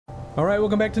Alright,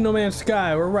 welcome back to No Man's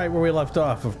Sky. We're right where we left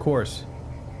off, of course.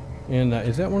 And,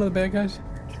 is that one of the bad guys?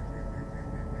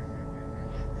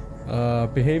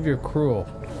 Behavior cruel.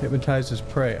 Hypnotizes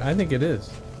prey. I think it is.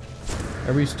 I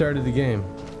restarted the game.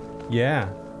 Yeah,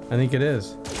 I think it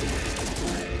is.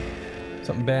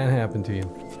 Something bad happened to you.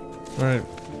 Alright.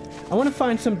 I want to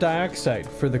find some dioxide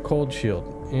for the cold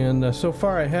shield. And, so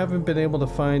far I haven't been able to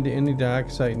find any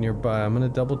dioxide nearby. I'm gonna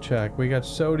double check. We got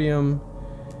sodium.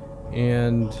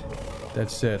 And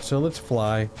that's it. So let's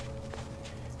fly.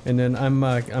 And then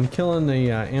I'm killing the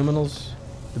aminals,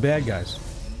 the bad guys.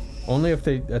 Only if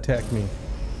they attack me.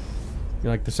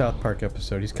 Like the South Park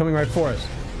episode. He's coming right for us.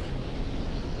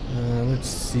 Let's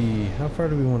see. How far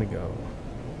do we want to go?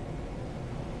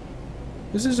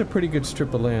 This is a pretty good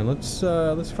strip of land.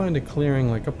 Let's find a clearing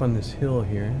like up on this hill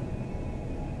here.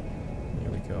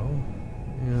 There we go.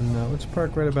 And let's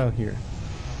park right about here.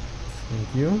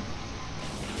 Thank you.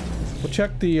 We'll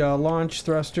check the launch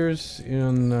thrusters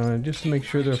and just to make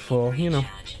sure they're full, you know.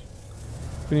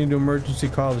 We need to emergency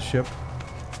call the ship.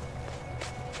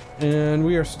 And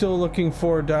we are still looking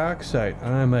for dioxide.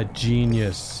 I'm a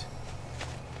genius.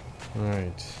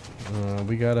 Alright.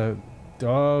 We gotta...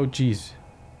 Oh, jeez.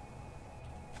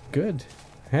 Good.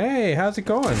 Hey, how's it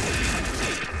going?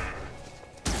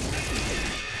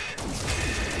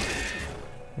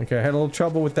 Okay, I had a little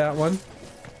trouble with that one.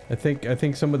 I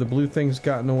think some of the blue things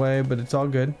got in the way, but it's all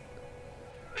good.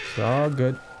 It's all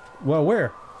good. Well,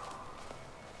 where?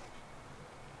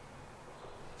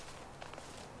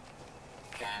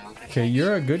 Okay,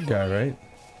 you're a good guy, right?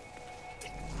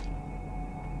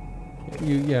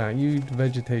 You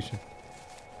vegetation.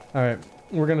 Alright,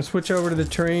 we're gonna switch over to the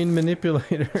terrain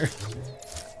manipulator.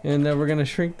 And we're gonna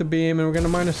shrink the beam and we're gonna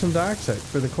minus some dioxide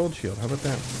for the cold shield. How about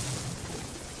that?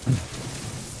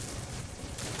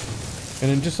 And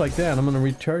then just like that, I'm gonna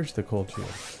recharge the cold shield.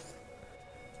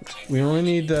 We only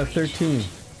need 13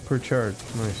 per charge.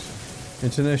 Nice.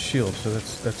 It's an S shield, so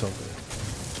that's all good.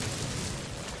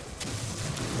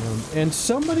 And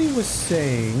somebody was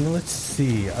saying, let's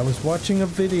see, I was watching a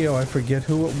video, I forget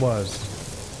who it was.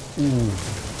 Ooh.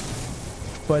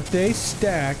 But they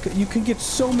stack, you can get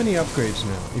so many upgrades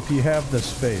now, if you have the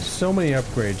space. So many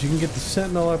upgrades. You can get the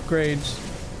Sentinel upgrades.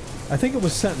 I think it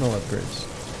was Sentinel upgrades.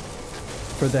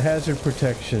 For the hazard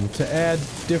protection, to add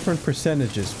different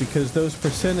percentages, because those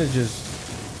percentages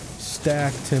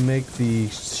stack to make the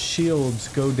shields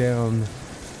go down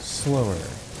slower.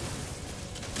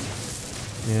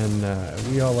 And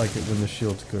we all like it when the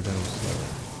shields go down slower.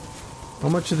 How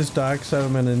much of this dioxide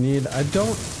I'm gonna need? I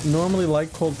don't normally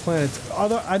like cold planets,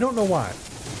 although I don't know why.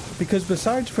 Because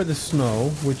besides for the snow,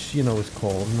 which, you know, is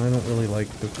cold, and I don't really like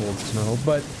the cold snow,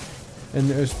 but... And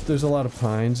there's a lot of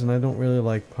pines, and I don't really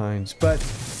like pines. But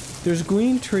there's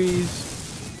green trees,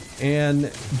 and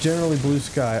generally blue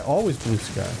sky. Always blue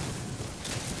sky.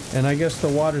 And I guess the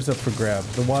water's up for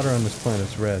grabs. The water on this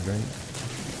planet's red, right?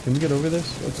 Can we get over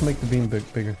this? Let's make the beam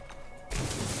bigger.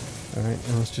 Alright,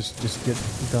 now let's just get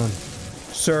done.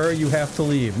 Sir, you have to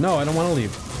leave. No, I don't want to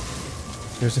leave.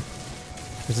 There's a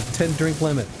 10 drink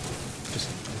limit.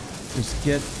 Just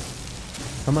get...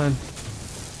 Come on.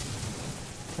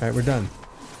 Alright, we're done.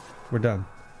 We're done.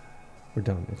 We're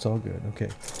done. It's all good. Okay.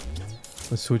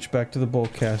 Let's switch back to the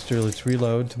boltcaster. Let's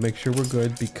reload to make sure we're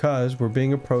good because we're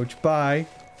being approached by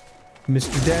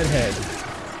Mr. Deadhead.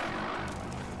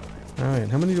 Alright,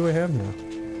 how many do I have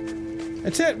now?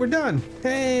 That's it! We're done!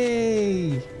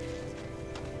 Hey!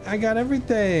 I got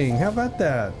everything! How about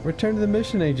that? Return to the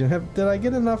mission agent. Did I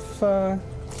get enough,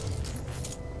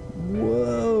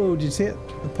 Whoa! Did you see it?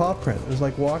 The paw print. It was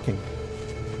like walking.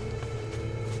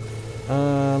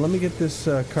 Let me get this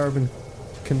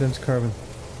condensed carbon.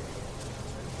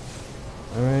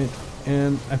 Alright,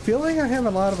 and I feel like I have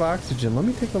a lot of oxygen. Let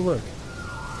me take a look.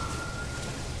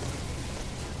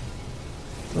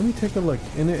 Let me take a look.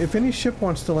 And if any ship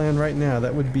wants to land right now,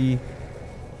 that would be...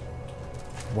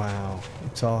 Wow,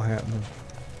 it's all happening.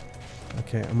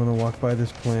 Okay, I'm gonna walk by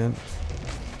this plant.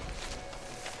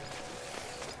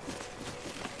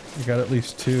 I got at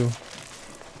least 2.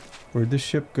 Where'd the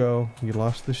ship go? You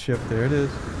lost the ship. There it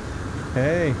is.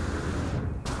 Hey.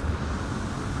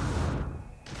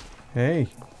 Hey.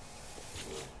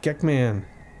 Geckman.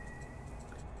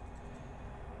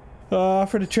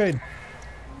 Offer to trade.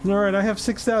 Alright, I have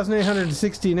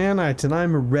 6,860 nanites and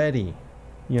I'm ready.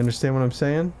 You understand what I'm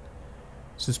saying?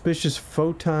 Suspicious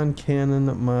photon cannon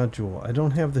module. I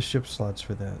don't have the ship slots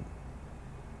for that.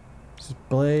 This is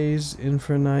blaze,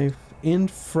 infra knife,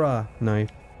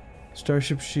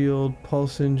 starship shield,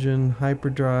 pulse engine,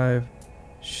 hyperdrive,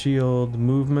 shield,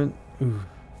 movement. Ooh.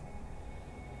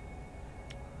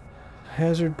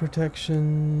 Hazard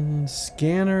protection,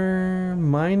 scanner,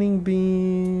 mining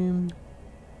beam,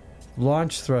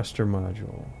 launch thruster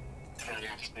module.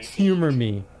 Humor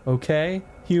me, okay?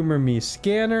 Humor me.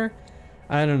 Scanner,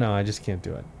 I don't know, I just can't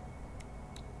do it.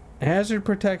 Hazard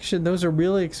protection, those are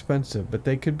really expensive, but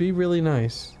they could be really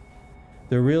nice.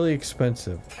 They're really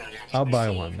expensive. I'll buy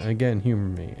one. Again, humor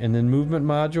me. And then movement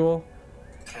module,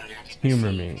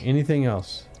 humor me. Anything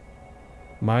else?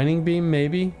 Mining beam,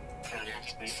 maybe?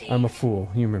 I'm a fool.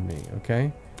 Humor me,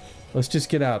 okay? Let's just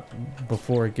get out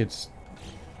before it gets...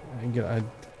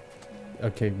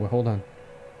 okay, well, hold on.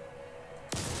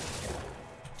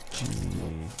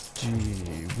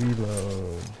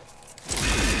 Reload.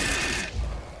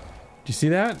 Do you see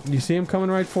that? Do you see him coming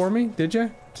right for me? Did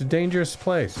you? It's a dangerous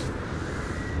place.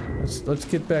 Let's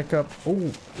get back up.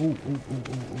 Oh,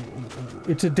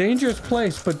 it's a dangerous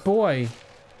place, but boy,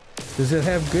 does it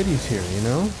have goodies here, you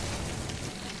know?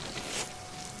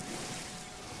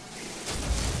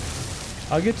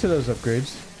 I'll get to those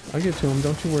upgrades. I'll get to them,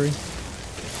 don't you worry.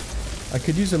 I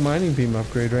could use a mining beam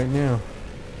upgrade right now.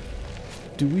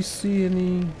 Do we see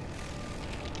any...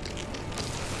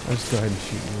 I'll just go ahead and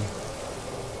shoot you.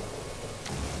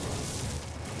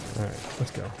 Alright,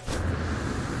 let's go.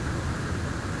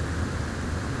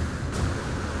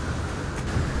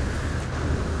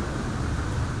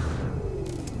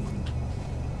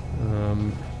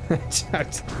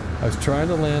 I was trying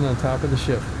to land on top of the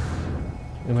ship.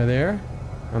 Am I there?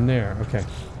 I'm there, okay.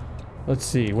 Let's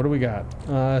see, what do we got?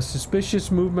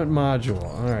 Suspicious movement module.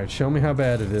 Alright, show me how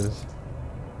bad it is.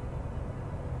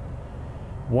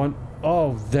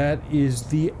 Oh, that is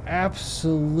the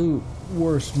absolute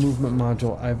worst movement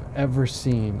module I've ever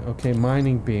seen. Okay,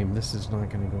 mining beam. This is not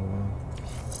going to go well.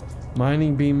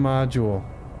 Mining beam module.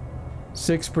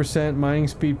 6% mining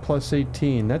speed plus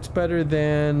 18. That's better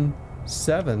than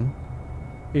 7.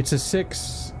 It's a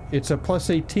 6. It's a plus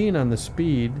 18 on the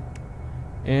speed.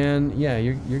 And yeah,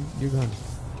 you're gone.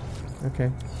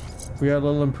 Okay. We got a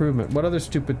little improvement. What other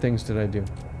stupid things did I do?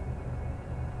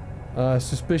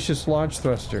 Suspicious launch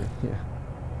thruster. Yeah.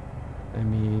 I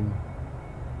mean,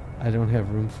 I don't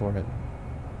have room for it.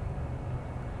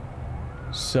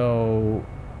 So,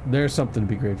 there's something to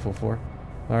be grateful for.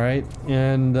 Alright,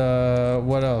 and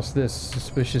what else? This,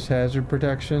 suspicious hazard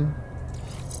protection.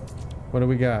 What do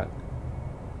we got?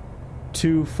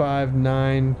 2, 5,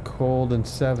 9, cold, and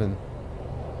 7.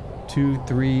 2,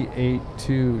 3, 8,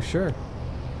 2. Sure.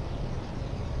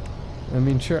 I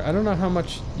mean, sure. I don't know how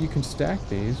much you can stack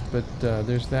these, but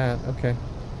there's that. Okay.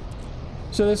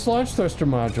 So this launch thruster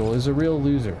module is a real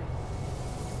loser.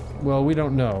 Well, we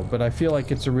don't know, but I feel like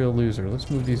it's a real loser.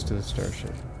 Let's move these to the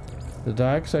starship. The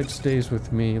dioxide stays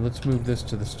with me. Let's move this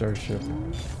to the starship.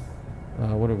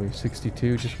 What are we?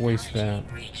 62? Just waste that.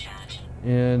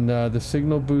 And the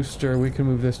signal booster, we can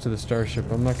move this to the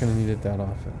starship. I'm not going to need it that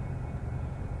often.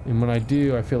 And when I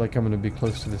do, I feel like I'm going to be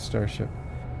close to the starship.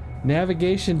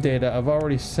 Navigation data, I've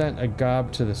already sent a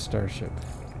gob to the starship.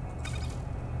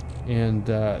 And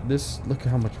this, look at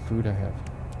how much food I have.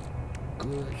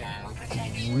 Good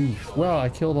grief. Well, I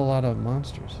killed a lot of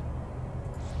monsters.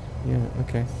 Yeah,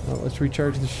 okay. Well, let's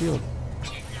recharge the shield.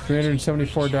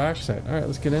 374 dioxide. Alright,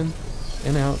 let's get in,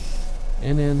 and out,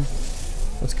 and in.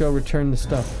 Let's go return the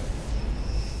stuff.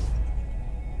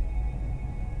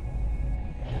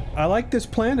 I like this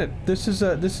planet. This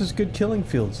is good killing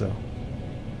fields, though.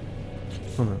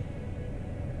 Hold on.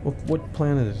 What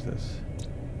planet is this?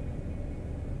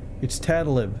 It's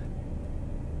Tadalib.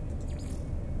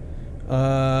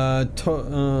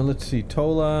 Let's see.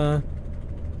 Tolakram,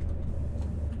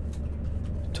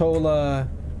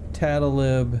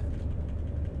 Tadalib,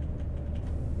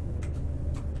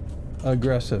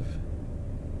 aggressive.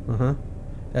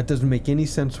 That doesn't make any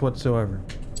sense whatsoever.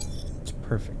 It's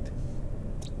perfect.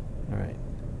 Alright.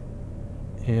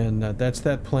 And that's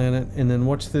that planet. And then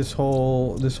what's this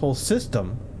whole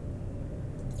system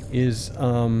is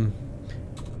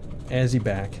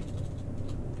Azzy-back.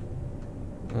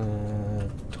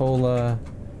 Tola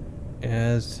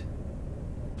Azzy-back.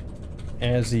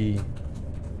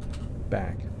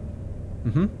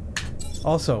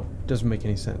 Also, doesn't make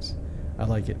any sense. I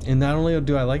like it. And not only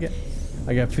do I like it,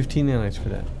 I got 15 nanites for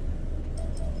that.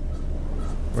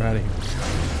 We're out of here.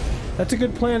 That's a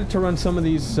good planet to run some of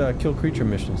these kill creature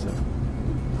missions though.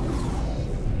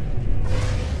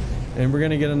 And we're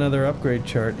gonna get another upgrade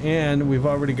chart, and we've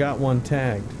already got one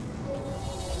tagged.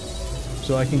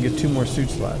 So I can get 2 more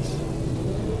suit slots.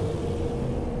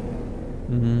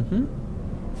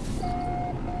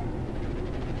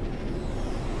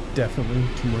 Definitely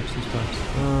 2 more suit slots.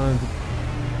 I'm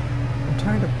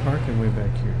tired of parking way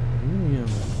back here. I really am.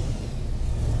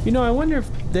 You know, I wonder if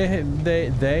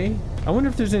I wonder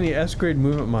if there's any S-grade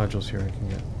movement modules here I can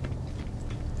get.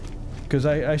 Because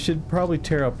I should probably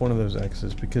tear up one of those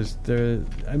X's, because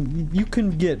you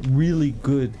can get really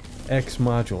good X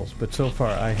modules, but so far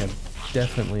I have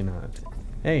definitely not.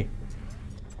 Hey.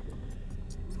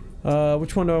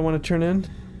 Which one do I want to turn in?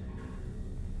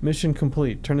 Mission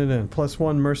complete. Turn it in.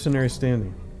 +1 mercenary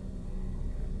standing.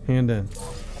 Hand in.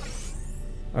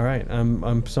 Alright,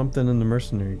 I'm something in the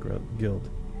mercenary guild.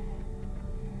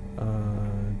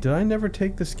 Did I never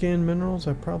take the scan minerals?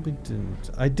 I probably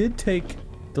didn't. I did take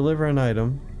deliver an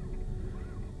item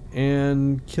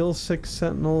and kill 6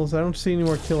 sentinels. I don't see any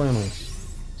more kill animals.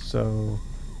 So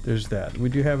there's that. We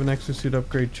do have an exosuit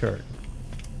upgrade chart.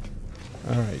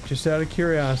 Alright, just out of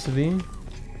curiosity.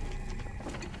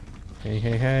 Hey,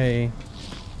 hey, hey.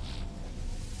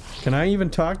 Can I even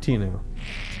talk to you now?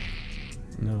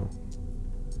 No.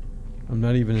 I'm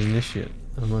not even an initiate.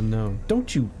 I'm unknown.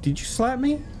 Don't you? Did you slap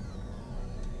me?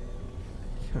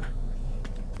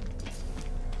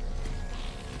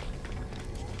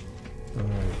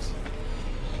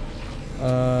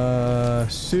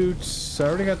 Alright. Suits. I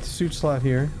already got the suit slot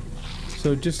here.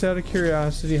 So just out of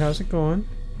curiosity, how's it going?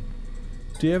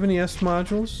 Do you have any S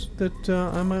modules that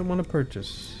I might want to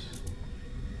purchase?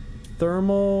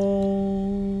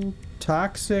 Thermal...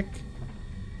 Toxic...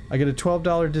 I get a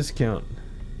 $12 discount.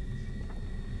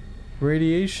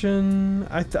 Radiation...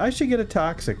 I should get a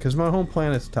toxic, because my home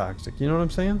planet's toxic. You know what I'm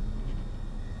saying?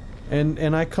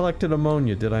 And I collected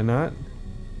ammonia, did I not?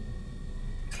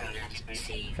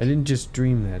 I didn't just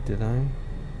dream that, did I?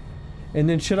 And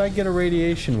then should I get a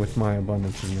radiation with my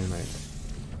abundance of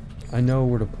nanite? I know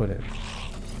where to put it.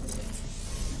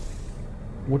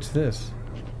 What's this?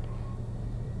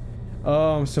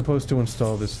 Oh, I'm supposed to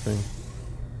install this thing.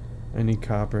 I need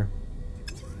copper.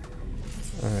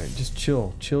 Alright, just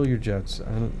chill. Chill your jets.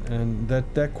 And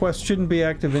that quest shouldn't be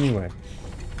active anyway.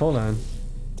 Hold on.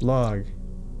 Log.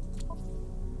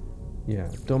 Yeah,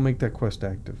 don't make that quest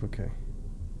active. Okay.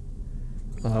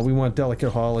 We want delicate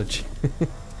haulage.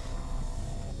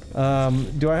 Do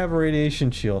I have a radiation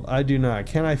shield? I do not.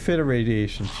 Can I fit a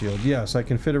radiation shield? Yes, I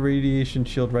can fit a radiation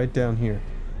shield right down here.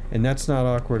 And that's not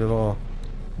awkward at all.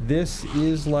 This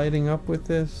is lighting up with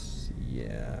this?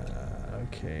 Yeah,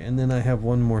 okay. And then I have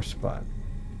one more spot.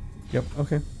 Yep,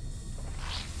 okay.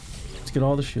 Let's get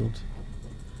all the shields.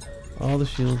 All the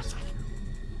shields.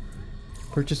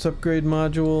 Purchase upgrade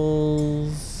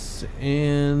modules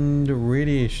and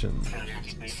radiation.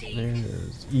 There it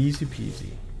is. Easy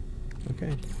peasy.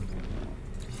 Okay.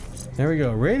 There we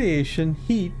go. Radiation,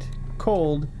 heat,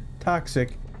 cold,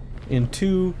 toxic, and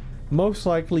 2 most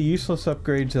likely useless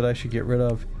upgrades that I should get rid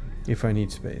of if I need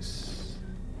space.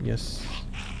 Yes,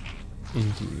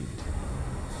 indeed.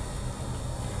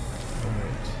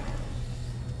 Alright.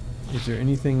 Is there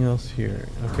anything else here?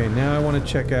 Okay, now I want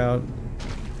to check out...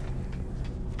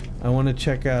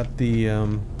 the,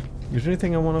 is there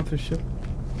anything I want off the ship?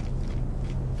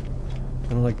 I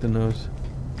don't like the nose.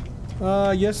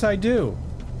 Yes I do.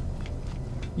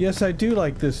 Yes I do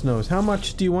like this nose. How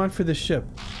much do you want for this ship?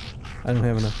 I don't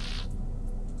have enough.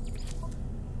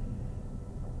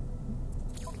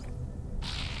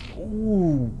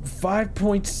 Ooh,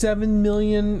 5.7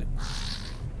 million.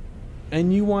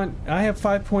 And you want... I have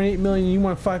 5.8 million, you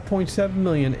want 5.7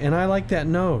 million, and I like that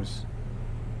nose.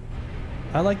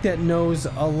 I like that nose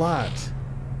a lot.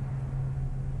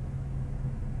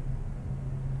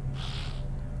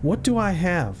 What do I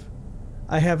have?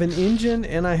 I have an engine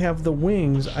and I have the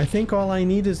wings. I think all I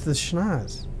need is the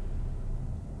schnoz.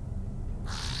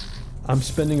 I'm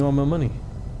spending all my money.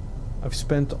 I've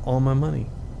spent all my money.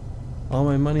 All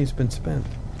my money's been spent.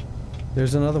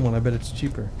 There's another one. I bet it's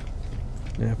cheaper.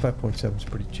 Yeah, 5.7 is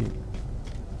pretty cheap.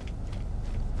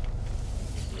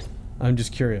 I'm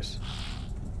just curious.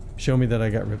 Show me that I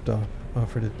got ripped off.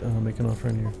 Offered it. Make an offer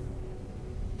in here.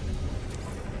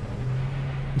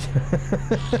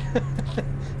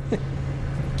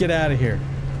 Get out of here,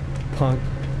 punk.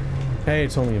 Hey,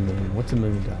 it's only $1 million. What's $1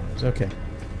 million? Okay.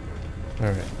 All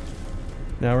right.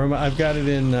 Now I've got it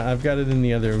in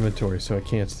the other inventory, so I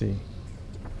can't see.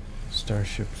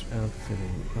 Starships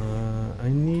outfitting. I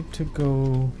need to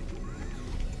go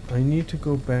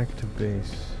back to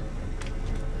base.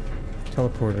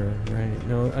 Teleporter, right?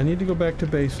 No, I need to go back to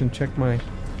base and check my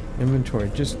inventory.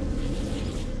 Just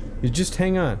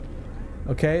hang on.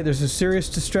 Okay, there's a serious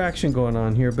distraction going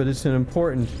on here, but it's an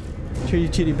important chitty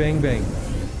chitty bang bang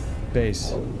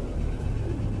base.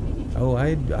 Oh,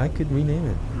 I could rename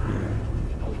it. Yeah.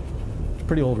 It's a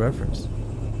pretty old reference.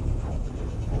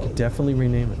 I could definitely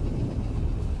rename it.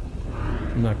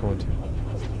 I'm not going to.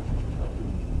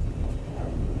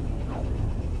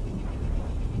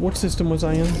 What system was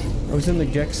I in? I was in the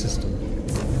Gex system.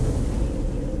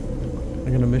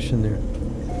 I got a mission there.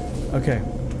 Okay.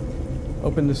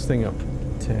 Open this thing up.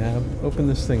 Tab. Open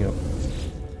this thing up.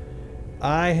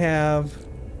 I have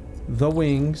the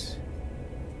wings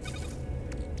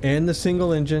and the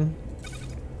single engine.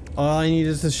 All I need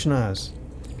is the schnoz.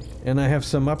 And I have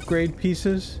some upgrade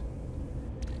pieces.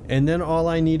 And then all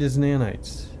I need is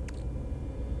nanites.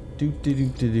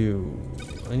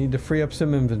 I need to free up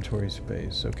some inventory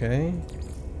space, okay?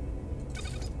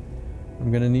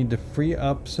 I'm gonna need to free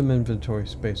up some inventory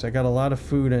space. I got a lot of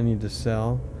food I need to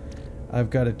sell. I've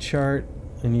got a chart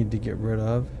I need to get rid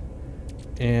of.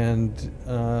 And,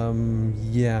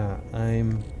 yeah,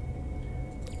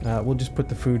 we'll just put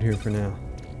the food here for now.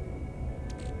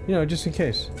 You know, just in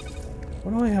case.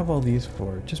 What do I have all these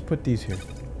for? Just put these here.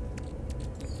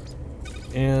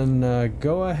 And,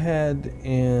 go ahead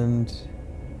and...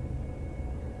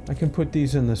 I can put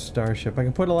these in the starship. I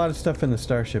can put a lot of stuff in the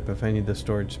starship if I need the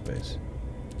storage space.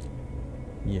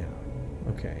 Yeah.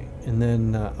 Okay. And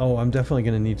then, oh, I'm definitely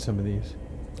going to need some of these.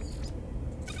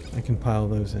 I can pile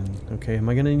those in. Okay, am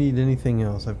I going to need anything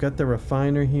else? I've got the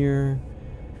refiner here.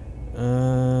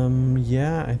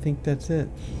 Yeah, I think that's it.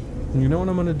 You know what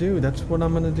I'm going to do? That's what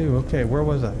I'm going to do. Okay, where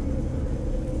was I?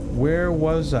 Where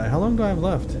was I? How long do I have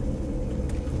left?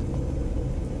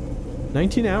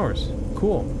 19 hours.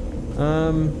 Cool.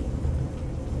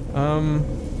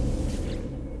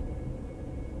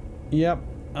 Yep.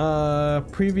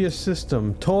 Previous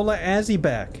system. Tola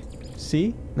Azibak.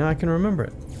 See? Now I can remember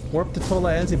it. Warp to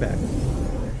Tola Azibak.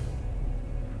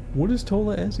 What does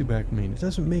Tola Azibak mean? It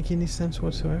doesn't make any sense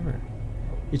whatsoever.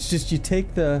 It's just you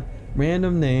take the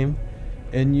random name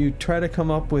and you try to come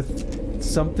up with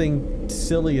something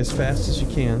silly as fast as you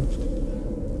can.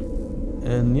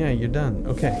 And yeah, you're done.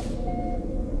 Okay.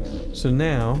 So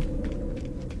now,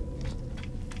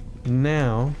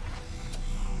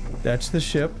 that's the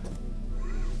ship.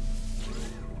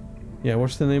 Yeah,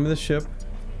 what's the name of the ship?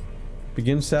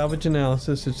 Begin salvage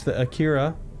analysis. It's the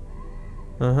Akira.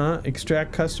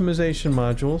 Extract customization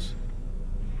modules.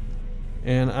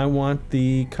 And I want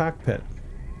the cockpit.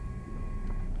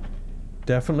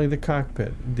 Definitely the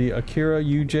cockpit. The Akira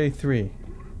UJ3.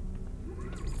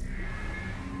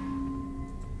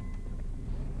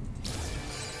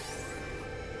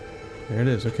 There it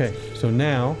is. Okay, so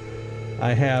now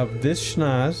I have this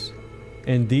schnoz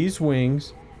and these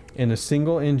wings and a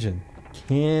single engine.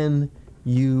 Can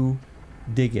you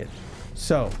dig it?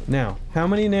 So, now, how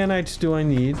many nanites do I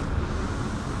need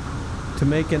to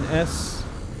make an S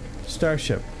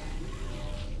starship?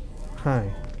 Hi.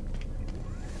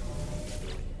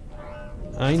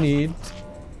 I need,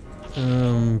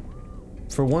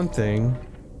 for one thing,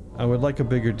 I would like a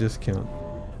bigger discount.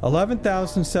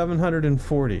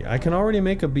 11,740. I can already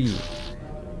make a B,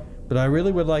 but I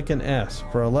really would like an S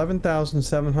for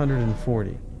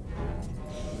 11,740.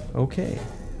 Okay.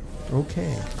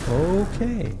 Okay.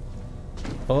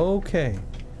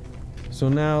 So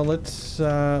now let's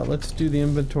do the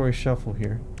inventory shuffle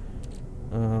here.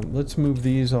 Let's move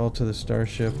these all to the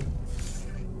starship.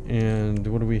 And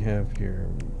what do we have here?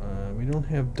 We don't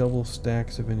have double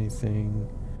stacks of anything.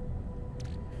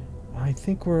 I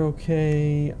think we're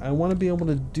okay. I want to be able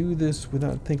to do this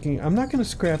without thinking. I'm not going to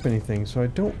scrap anything, so I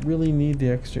don't really need the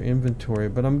extra inventory,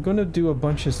 but I'm going to do a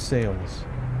bunch of sales.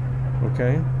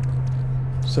 Okay?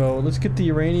 So let's get the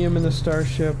uranium in the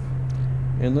starship,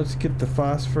 and let's get the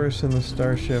phosphorus in the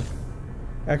starship.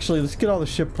 Actually, let's get all the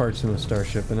ship parts in the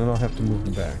starship, and then I'll have to move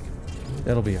them back.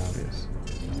 That'll be obvious.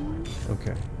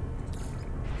 Okay.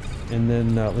 And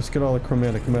then let's get all the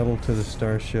chromatic metal to the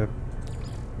starship.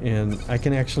 And I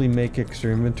can actually make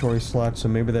extra inventory slots, so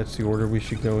maybe that's the order we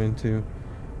should go into.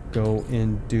 Go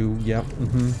and do, yep,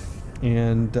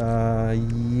 And,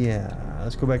 yeah.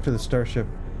 Let's go back to the starship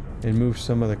and move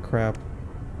some of the crap.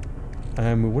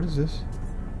 What is this?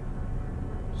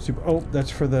 Oh,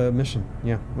 that's for the mission.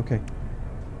 Yeah, okay.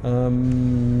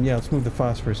 Yeah, let's move the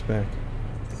phosphorus back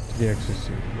to the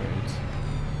exosuit, right.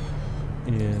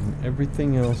 And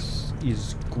everything else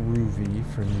is groovy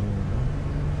for now.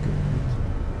 Good.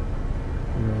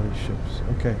 Where are these ships?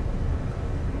 Okay.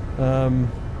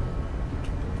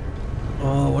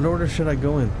 Oh, what order should I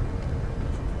go in?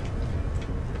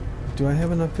 Do I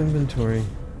have enough inventory?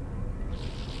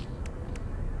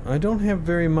 I don't have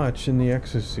very much in the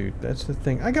exosuit. That's the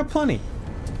thing. I got plenty.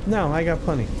 No, I got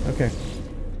plenty. Okay.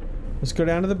 Let's go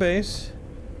down to the base.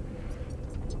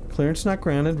 Clearance not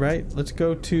granted, right? Let's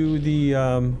go to the,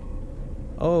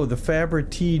 oh, the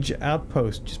Fabritige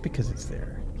outpost, just because it's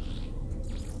there.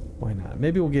 Why not?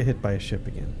 Maybe we'll get hit by a ship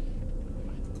again.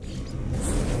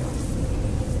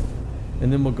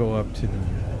 And then we'll go up to the...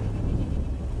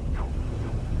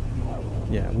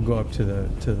 Yeah, we'll go up to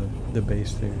the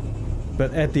base there.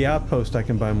 But at the outpost, I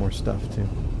can buy more stuff too.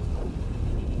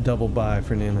 Double buy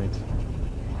for nanites.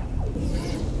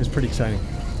 It's pretty exciting.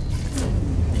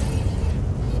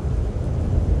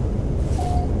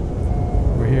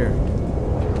 We're here.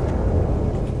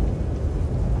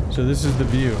 So this is the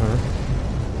view, huh?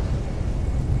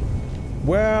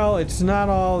 Well, it's not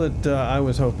all that I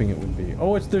was hoping it would be.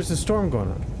 Oh, there's a storm going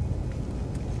on.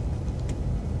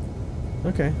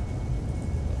 Okay.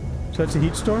 So that's a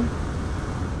heat storm?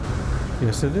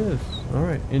 Yes, it is.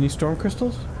 Alright. Any storm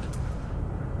crystals?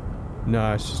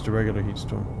 No, it's just a regular heat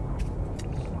storm.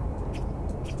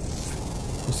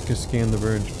 Just go scan the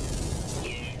verge.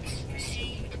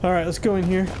 Alright, let's go in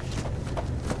here.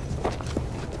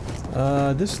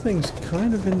 This thing's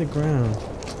kind of in the ground.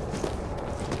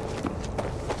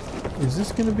 Is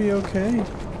this gonna be okay?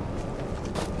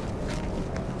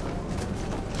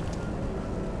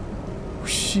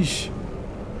 Sheesh.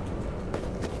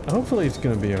 Hopefully it's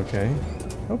gonna be okay.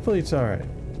 Hopefully it's alright.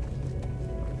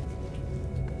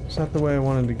 It's not the way I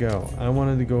wanted to go. I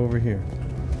wanted to go over here.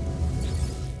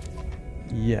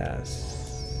 Yes.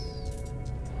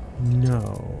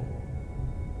 No.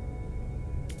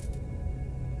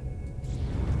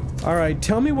 Alright,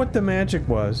 tell me what the magic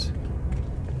was.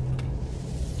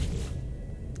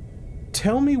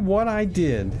 Tell me what I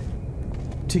did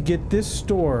to get this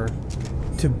store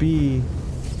to be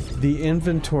the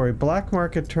inventory. Black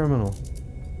market terminal.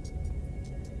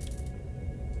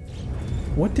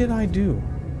 What did I do?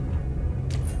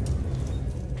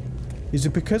 Is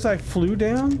it because I flew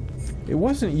down? It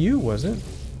wasn't you, was it?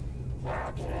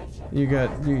 You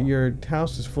got... your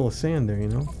house is full of sand there, you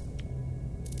know?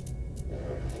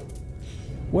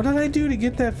 What did I do to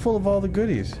get that full of all the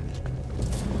goodies?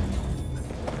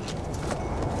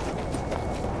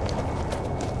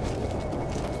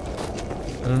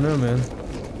 I don't know, man.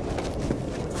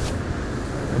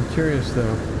 I'm curious,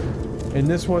 though. And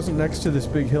this wasn't next to this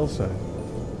big hillside.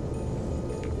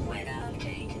 Weather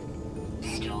update.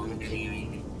 Storm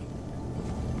clearing.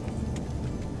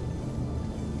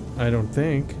 I don't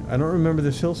think. I don't remember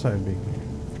this hillside being here.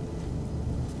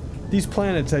 These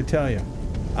planets, I tell you.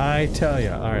 I tell you.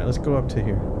 Alright, let's go up to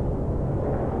here.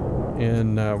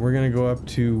 And we're gonna go up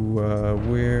to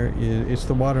where it's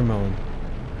the watermelon.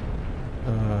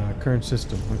 Current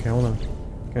system. Okay, hold on.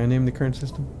 Can I name the current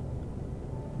system?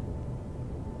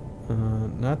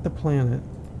 Not the planet.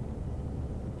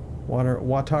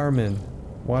 Watermelon.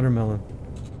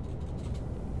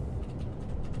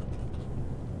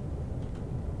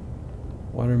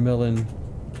 Watermelon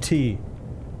tea.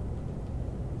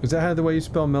 Is that how the way you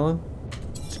spell melon?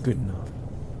 It's good enough.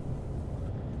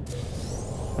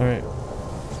 Alright.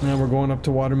 Now we're going up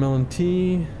to Watermelon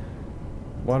tea.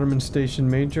 Waterman Station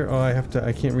Major. Oh, I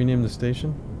can't rename the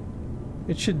station?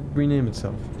 It should rename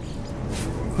itself.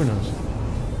 Who knows?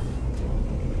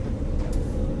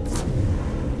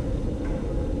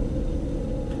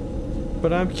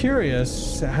 But I'm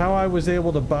curious how I was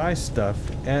able to buy stuff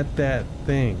at that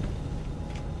thing.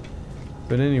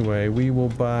 But anyway, we will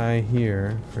buy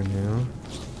here for now.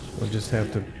 We'll just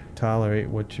have to tolerate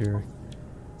what you're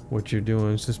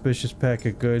doing. Suspicious pack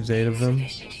of goods, 8 of them.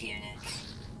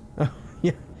 Oh,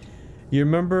 yeah. You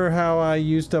remember how I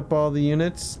used up all the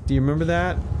units? Do you remember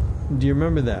that? Do you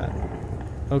remember that?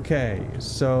 Okay,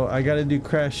 so I gotta do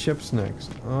crash ships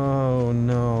next. Oh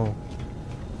no.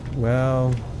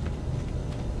 Well,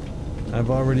 I've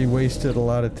already wasted a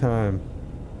lot of time.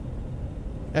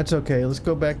 That's okay, let's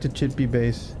go back to Chitby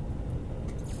base.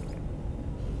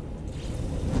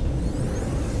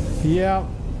 Yeah,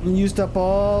 used up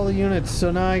all the units,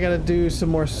 so now I gotta do some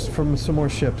more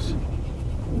ships.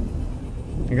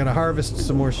 I gotta harvest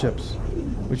some more ships,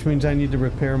 which means I need to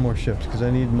repair more ships because I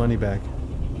need money back.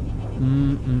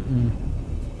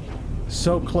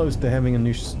 So close to having a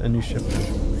new ship.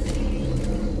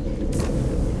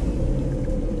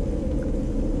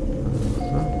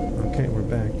 Okay, we're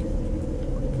back.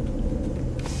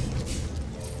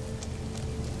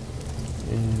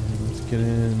 And let's get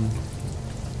in.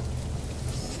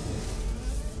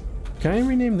 Can I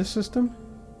rename this system?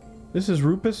 This is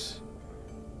Rupus.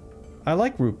 I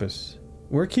like Rupus.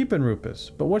 We're keeping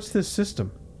Rupus. But what's this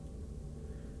system?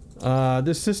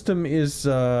 This system is,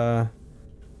 arrow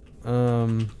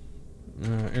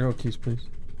keys, please.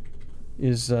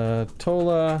 Is,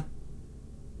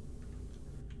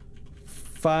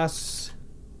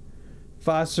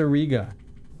 Fasariga.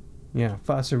 Yeah,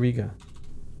 Fasariga.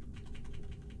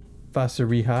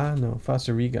 Fasariha? No,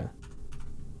 Fasariga.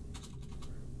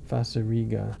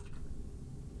 Fasariga.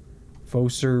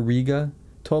 Fosariga?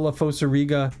 Tola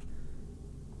Fosariga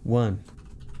 1.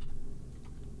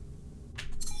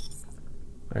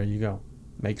 There you go.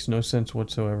 Makes no sense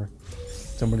whatsoever.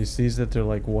 Somebody sees that, they're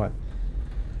like, what?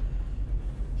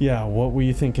 Yeah, what were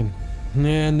you thinking?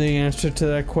 And the answer to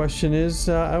that question is,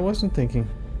 I wasn't thinking.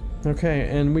 Okay,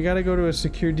 and we gotta go to a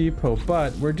secure depot,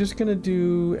 but we're just gonna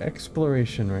do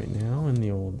exploration right now in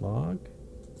the old log.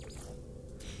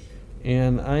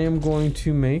 And I am going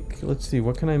to make, let's see,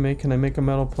 what can I make? Can I make a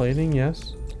metal plating?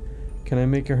 Yes. Can I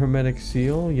make a hermetic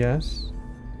seal? Yes.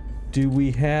 Do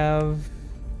we have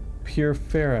pure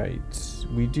ferrites?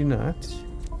 We do not.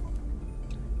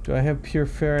 Do I have pure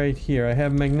ferrite here? I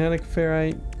have magnetic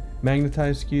ferrite,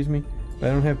 magnetized, excuse me, but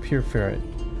I don't have pure ferrite.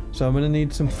 So I'm gonna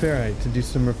need some ferrite to do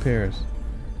some repairs.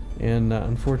 And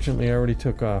unfortunately I already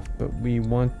took off, but we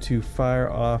want to fire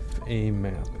off a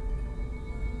map,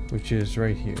 which is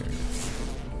right here.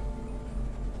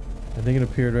 I think it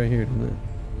appeared right here, didn't it?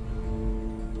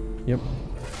 Yep.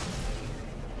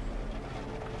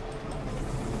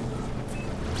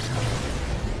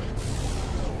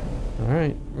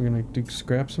 Alright, we're gonna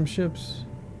scrap some ships.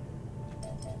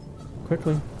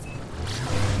 Quickly.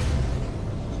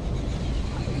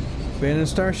 Abandoned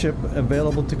starship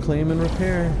available to claim and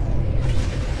repair.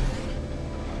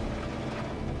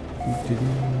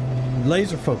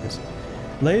 Laser focus.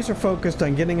 Laser focused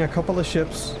on getting a couple of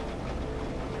ships,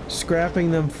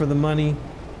 scrapping them for the money,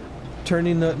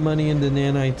 turning that money into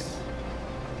nanites,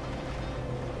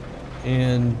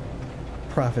 and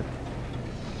profit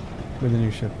with a new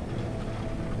ship.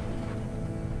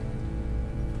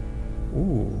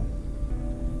 Ooh.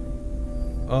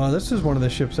 Oh, this is one of the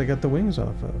ships I got the wings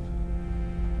off of.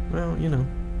 Well, you know.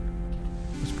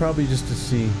 It's probably just to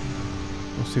see.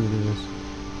 We'll see what it is.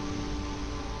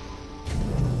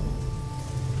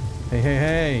 Hey, hey,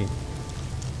 hey!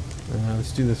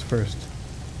 Let's do this first.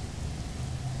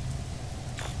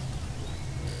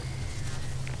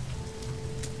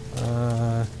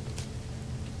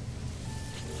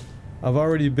 I've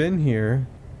already been here,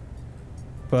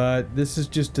 but this is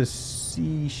just a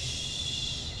sea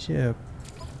ship.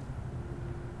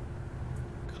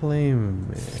 Claim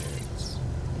it.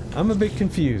 I'm a bit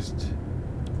confused,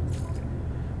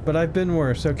 but I've been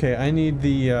worse. Okay, I need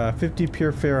the 50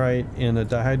 pure ferrite and a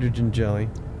dihydrogen jelly.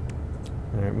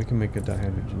 Alright, we can make a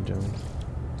dihydrogen jelly.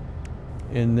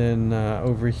 And then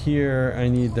over here I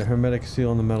need the hermetic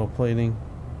seal and the metal plating.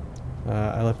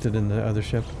 I left it in the other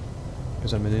ship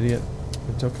because I'm an idiot.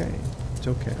 It's okay. It's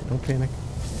okay. Don't panic.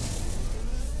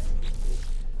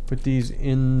 Put these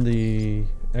in the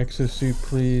exosuit,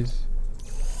 please.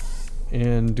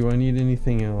 And do I need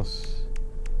anything else?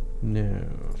 No.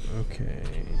 Okay.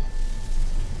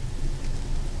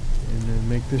 And then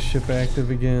make this ship active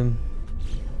again.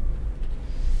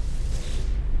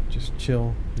 Just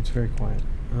chill. It's very quiet.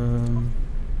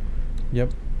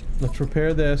 Yep. Let's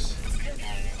repair this.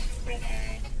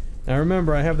 Now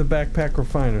remember, I have the backpack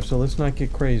refiner, so let's not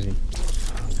get crazy.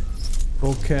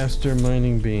 Bowcaster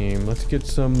mining beam. Let's get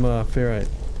some ferrite.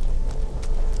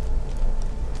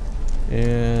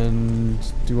 And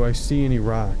do I see any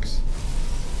rocks?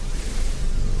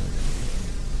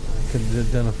 I could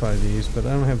identify these, but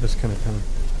I don't have this kind of time.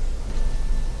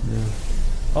 No.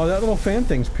 Oh, that little fan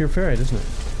thing's pure ferrite, isn't it?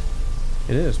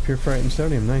 It is. Pure ferrite and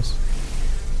sodium. Nice.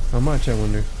 How much, I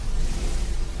wonder?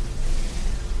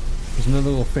 There's another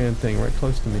little fan thing right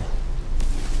close to me.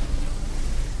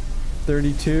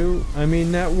 32. I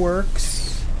mean, that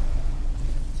works.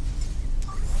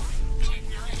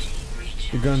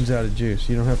 The gun's out of juice.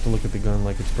 You don't have to look at the gun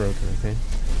like it's broken, okay?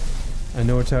 I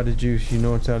know it's out of juice. You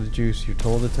know it's out of juice. You're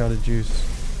told it's out of juice.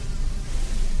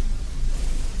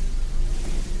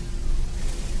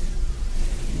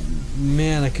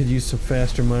 Man, I could use some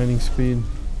faster mining speed.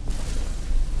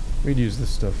 We'd use this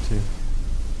stuff too.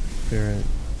 Ferrite.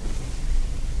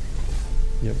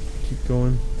 Yep, keep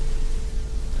going.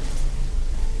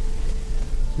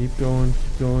 Keep going,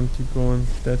 keep going, keep going.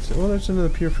 That's, oh, that's another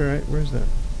pure ferrite. Where's that?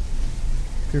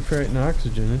 Pure ferrite and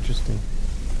oxygen, interesting.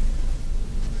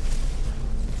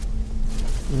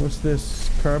 And what's this?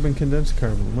 Carbon, condensed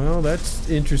carbon. Well, that's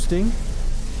interesting.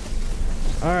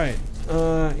 Alright,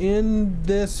 in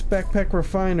this backpack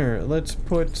refiner, let's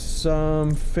put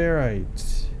some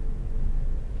ferrite.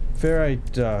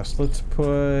 Ferrite dust. Let's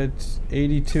put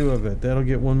 82 of it. That'll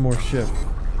get one more ship.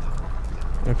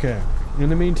 Okay. In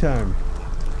the meantime,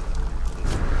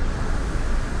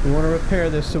 we want to repair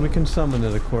this so we can summon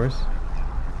it, of course.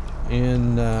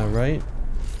 And, right?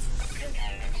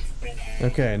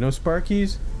 Okay, no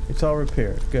sparkies. It's all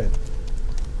repaired. Good.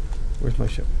 Where's my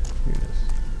ship? Here it is.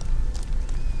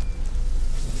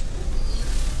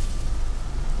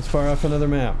 Let's fire off another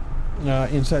map.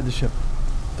 Inside the ship.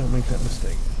 Don't make that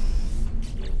mistake.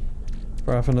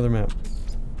 Fire off another map.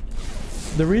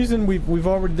 The reason we've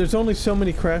already, there's only so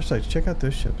many crash sites. Check out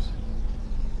those ships.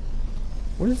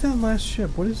 What is that last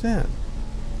ship? What is that?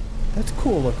 That's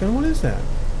cool looking. What is that?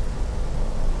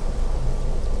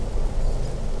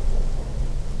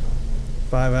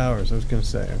 5 hours, I was gonna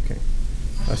say. Okay.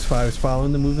 That's why I was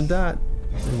following the moving dot.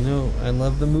 You know, I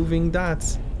love the moving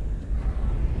dots.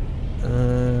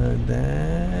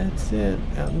 That's it.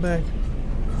 Out and back.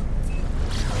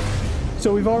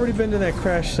 So we've already been to that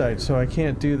crash site, so I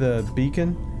can't do the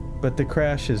beacon, but the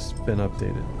crash has been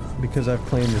updated because I've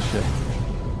claimed the ship.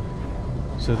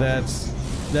 So that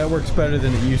works better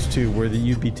than it used to, where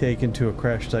you'd be taken to a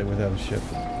crash site without a ship.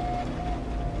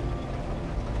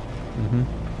 Mm-hmm.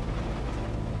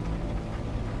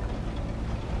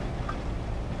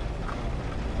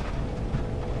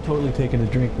 Totally taking a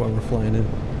drink while we're flying in.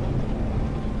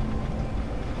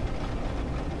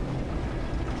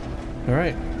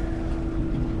 Alright.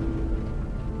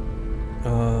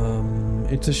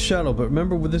 It's a shuttle, but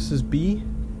remember this is B?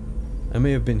 I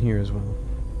may have been here as well.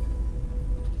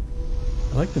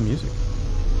 I like the music.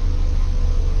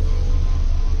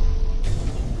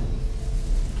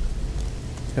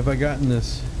 Have I gotten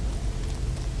this?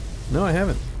 No, I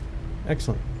haven't.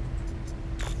 Excellent.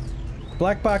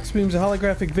 Black box streams a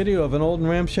holographic video of an old and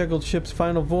ramshackle ship's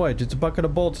final voyage. It's a bucket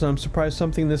of bolts, and I'm surprised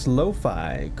something this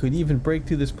lo-fi could even break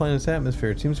through this planet's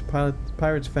atmosphere. It seems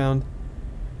pirates found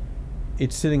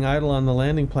it sitting idle on the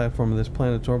landing platform of this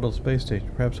planet's orbital space station.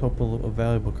 Perhaps hopeful of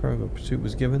valuable cargo. Pursuit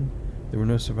was given. There were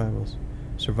no survivors.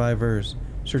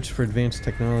 Search for advanced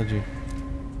technology.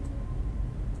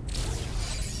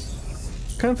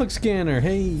 Conflict scanner.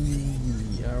 Hey.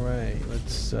 All right.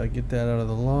 Let's get that out of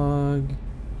the log.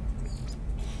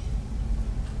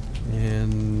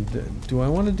 And do I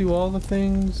want to do all the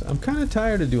things? I'm kind of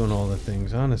tired of doing all the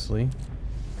things, honestly.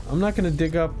 I'm not going to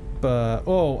dig up...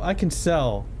 oh, I can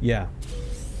sell. Yeah.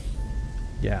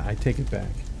 Yeah, I take it back.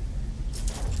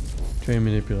 Train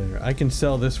manipulator. I can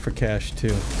sell this for cash, too.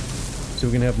 So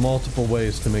we can have multiple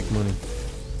ways to make money.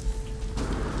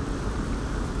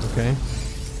 Okay.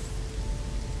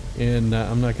 And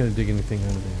I'm not going to dig anything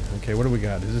out of there. Okay, what do we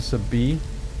got? Is this a B?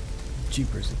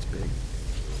 Jeepers, it's big.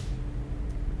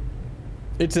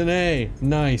 It's an A.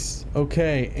 Nice.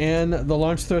 Okay, and the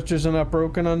launch thrusters are not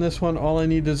broken on this one. All I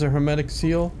need is a hermetic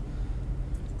seal.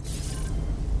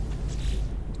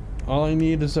 All I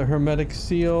need is a hermetic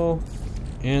seal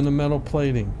and a metal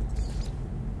plating.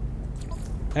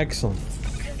 Excellent.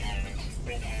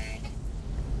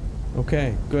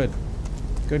 Okay, good.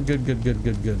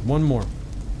 Good. One more.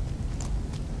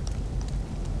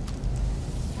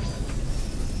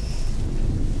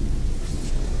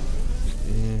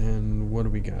 And what do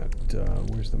we got?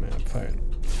 Where's the map? Fire.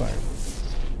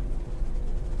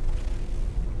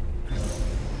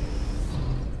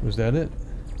 Was that it?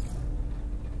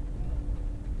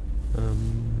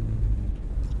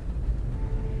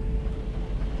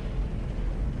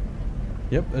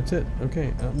 Yep, that's it.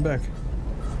 Okay, out and back.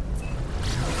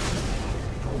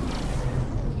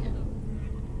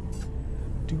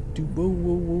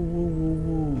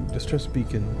 Whoa. Distress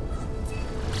beacon.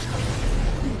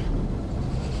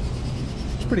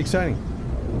 It's pretty exciting.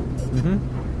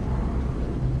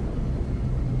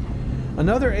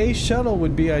 Another A shuttle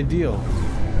would be ideal.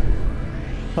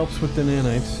 Helps with the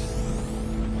nanites.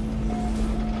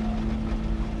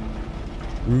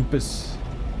 Rupus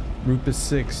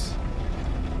 6.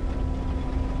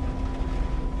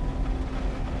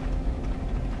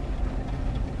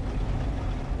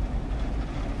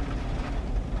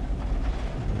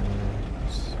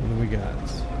 What do we got?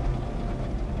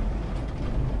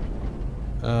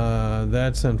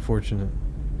 That's unfortunate.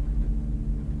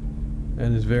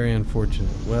 That is very unfortunate.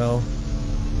 Well,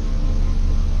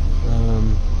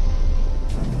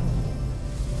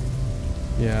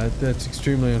 yeah, that's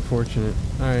extremely unfortunate.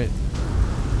 Alright.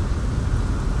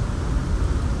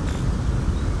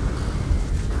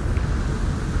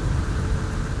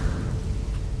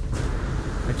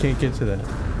 I can't get to that.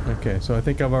 Okay, so I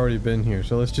think I've already been here.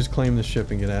 So let's just claim the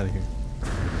ship and get out of here.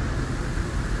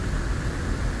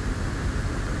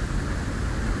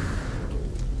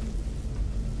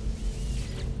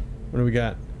 What do we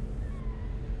got?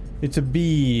 It's a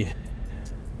B.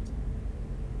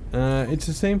 It's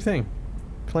the same thing.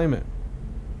 Claim it.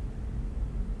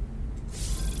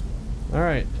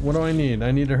 Alright, what do I need?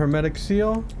 I need a hermetic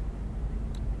seal.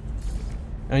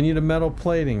 I need a metal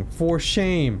plating. For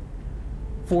shame.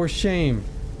 For shame.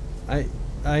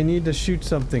 I need to shoot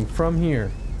something from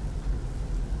here.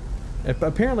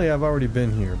 Apparently I've already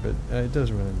been here, but it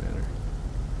doesn't really matter.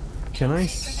 Can I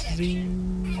see...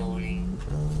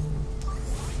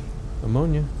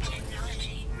 ammonia.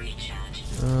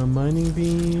 Mining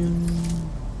beam.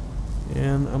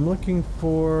 And I'm looking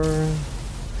for...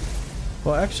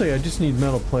 Well, actually, I just need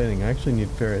metal plating. I actually need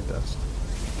ferrite dust.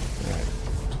 Alright.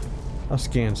 I'll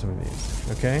scan some of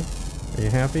these. Okay? Are you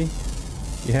happy?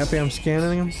 You happy I'm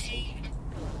scanning them?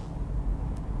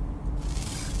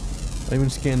 I even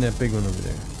scanned that big one over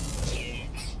there.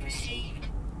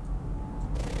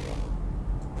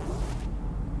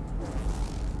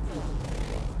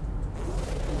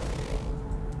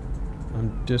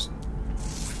 I'm just...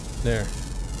 There.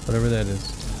 Whatever that is.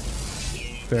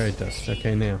 Ferrite dust.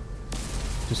 Okay, now.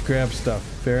 Just grab stuff.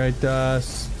 Ferrite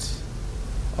dust.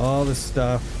 All the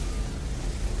stuff.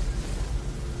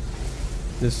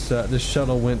 This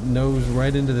shuttle went nose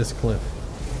right into this cliff.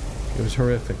 It was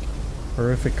horrific.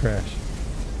 Horrific crash.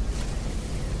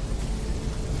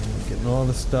 Getting all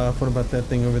the stuff. What about that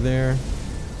thing over there?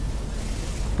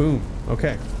 Boom.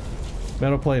 Okay.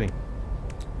 Metal plating.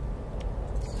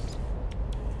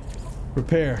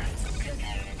 Repair.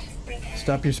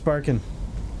 Stop your sparking.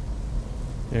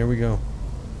 There we go.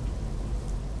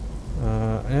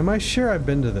 Am I sure I've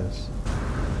been to this?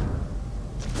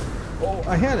 Oh,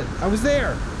 I had it. I was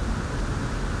there.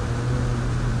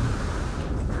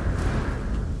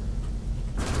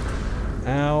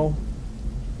 Ow.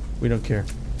 We don't care.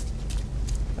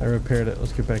 I repaired it.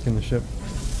 Let's get back in the ship.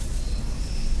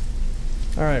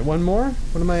 Alright, one more?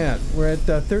 What am I at? We're at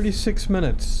 36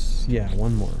 minutes. Yeah,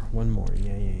 one more. One more.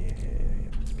 Yeah.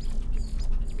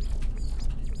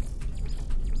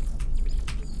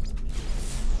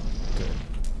 Good.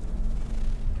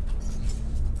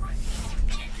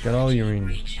 Got all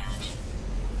uranium.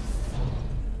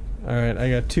 Alright, I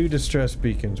got 2 distress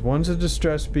beacons. One's a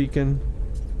distress beacon.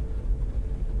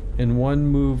 And one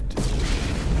moved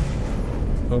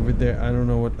over there. I don't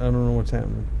know what's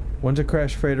happening. One's a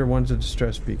crash freighter, one's a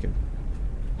distress beacon.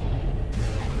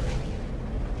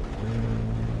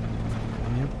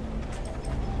 Yep.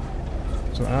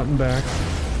 So out and back.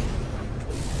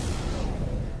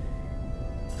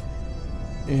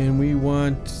 And we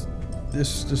want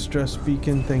this distress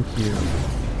beacon, thank you.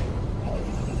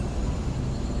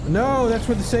 No, that's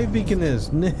where the save beacon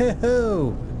is.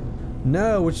 No!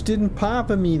 No, which didn't pop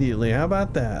immediately. How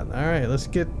about that? Alright, let's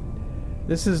get...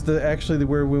 This is actually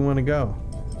where we want to go.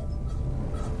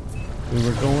 We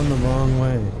were going the wrong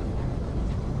way.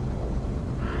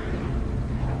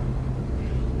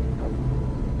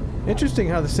 Interesting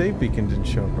how the save beacon didn't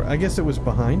show up. I guess it was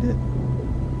behind it?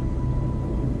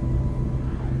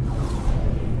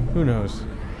 Who knows?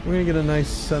 We're gonna get a nice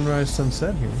sunrise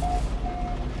sunset here.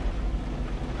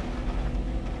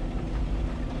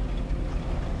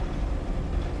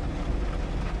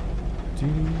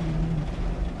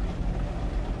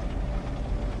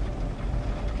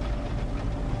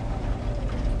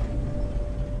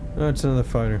 Oh, it's another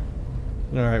fighter.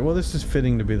 Alright, well this is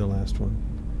fitting to be the last one.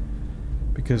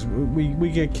 Because we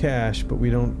get cash, but we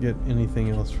don't get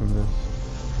anything else from this.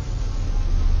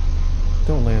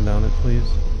 Don't land on it, please.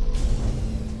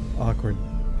 Awkward.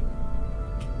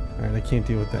 Alright, I can't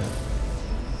deal with that.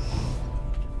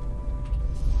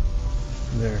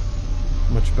 There.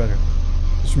 Much better.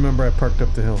 Just remember I parked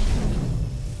up the hill.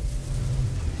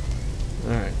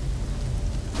 Alright.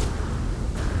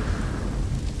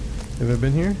 Have I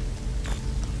been here?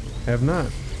 Have not.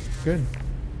 Good.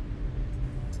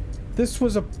 This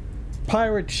was a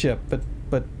pirate ship,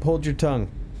 but hold your tongue.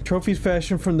 Trophies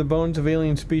fashioned from the bones of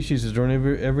alien species is during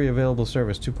every available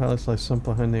service. 2 pilots lie sunk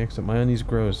behind the exit. My unease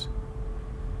grows.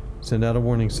 Send out a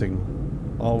warning signal.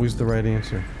 Always the right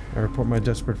answer. I report my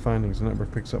desperate findings. The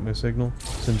network picks up my signal.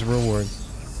 Sends a reward.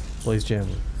 Blaze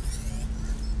javelin.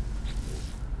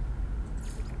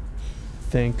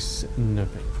 Thanks, no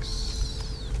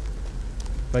thanks.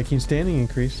 Viking standing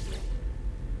increased.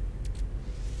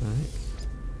 Alright.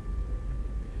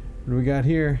 What do we got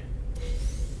here?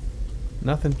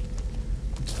 Nothing.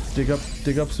 Let's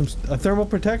dig up some a thermal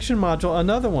protection module.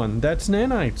 Another one. That's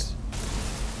nanites.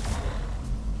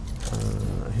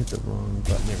 I hit the wrong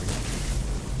button. There we go.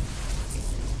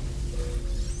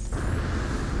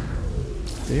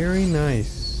 Very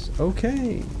nice.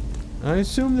 Okay. I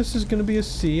assume this is going to be a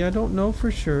C. I don't know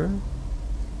for sure,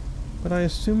 but I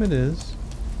assume it is.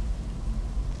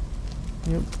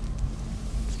 Yep.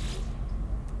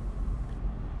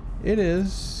 It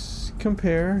is.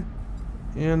 Compare.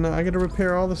 And I gotta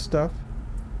repair all the stuff.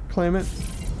 Claim it.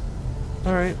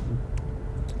 Alright.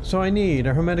 So I need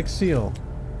a hermetic seal.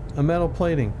 A metal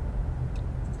plating.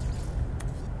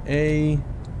 A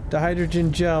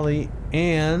dihydrogen jelly.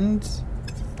 And...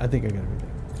 I think I got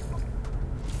everything.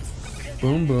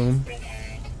 Boom boom.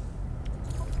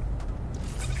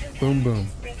 Boom boom.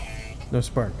 No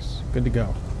sparks. Good to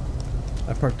go.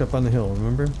 I parked up on the hill,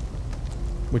 remember?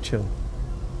 Which hill?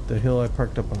 The hill I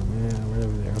parked up on. Yeah, right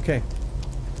over there. Okay.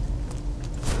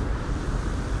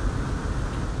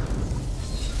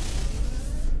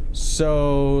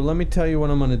 So, let me tell you what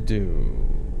I'm gonna do.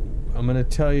 I'm gonna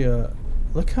tell you...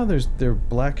 Look how there are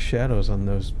black shadows on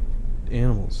those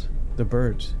animals. The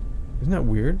birds. Isn't that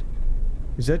weird?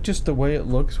 Is that just the way it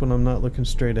looks when I'm not looking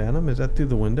straight at them? Is that through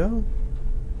the window?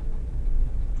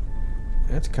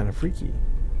 That's kind of freaky.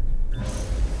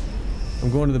 I'm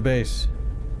going to the base.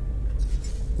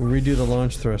 We'll redo the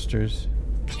launch thrusters.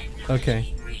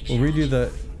 Okay. We'll redo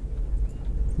the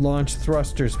launch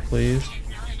thrusters, please.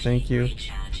 Thank you.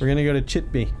 We're gonna go to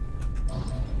Chitby.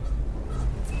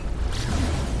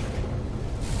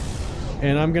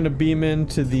 And I'm gonna beam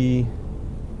into the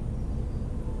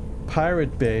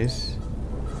pirate base,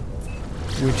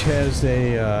 which has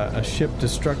a ship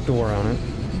destructor on it.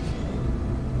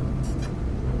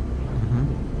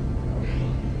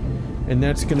 And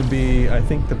that's gonna be, I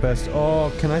think, the best.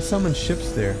 Oh, can I summon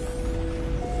ships there?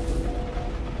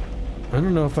 I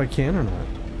don't know if I can or not.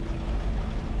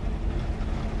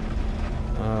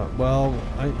 Well,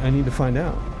 I need to find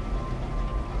out.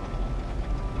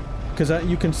 Because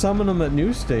you can summon them at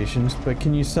news stations, but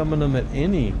can you summon them at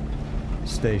any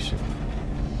station?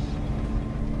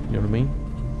 You know what I mean?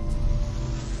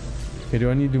 Okay, do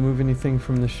I need to move anything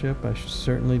from the ship? I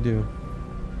certainly do.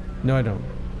 No, I don't.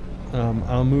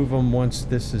 I'll move them once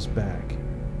this is back.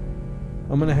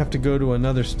 I'm gonna have to go to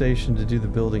another station to do the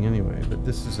building anyway, but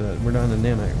this is we're on a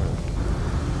nanite run.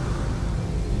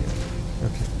 Yeah.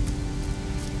 Okay.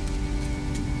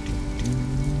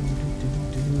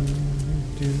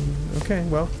 Okay,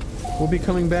 well, we'll be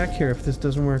coming back here if this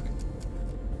doesn't work.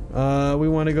 We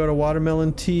want to go to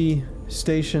Watermelon Tea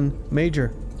Station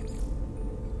Major.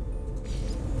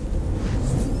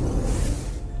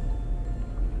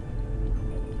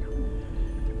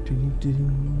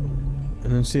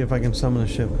 And then see if I can summon a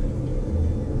ship.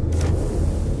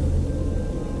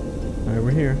 Alright,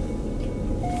 we're here.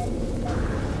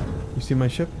 You see my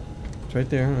ship? It's right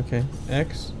there, okay.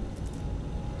 X.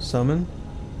 Summon.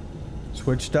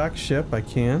 Switch dock ship, I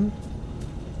can.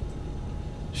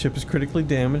 Ship is critically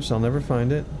damaged, I'll never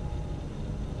find it.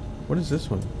 What is this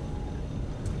one?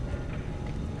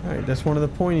 Alright, that's one of the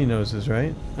pointy noses,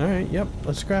 right? Alright, yep,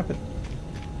 let's scrap it.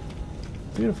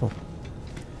 Beautiful.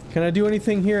 Can I do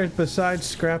anything here besides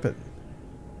scrap it?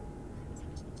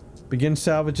 Begin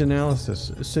salvage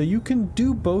analysis. So you can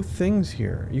do both things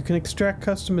here. You can extract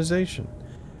customization,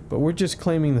 but we're just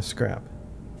claiming the scrap.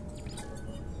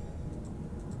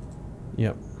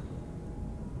 Yep.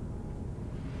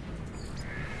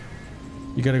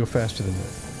 You gotta go faster than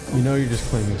that. You know you're just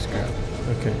claiming scrap.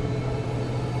 Okay.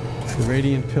 The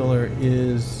radiant pillar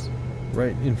is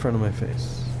right in front of my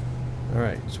face.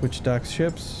 Alright, switch dock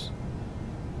ships.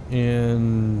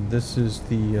 And this is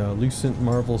the Lucent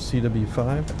Marvel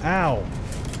CW5. Ow!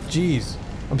 Jeez.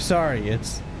 I'm sorry,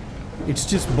 it's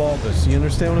just bulbous. You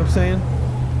understand what I'm saying?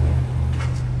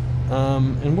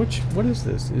 And what is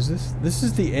this? This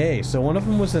is the A. So one of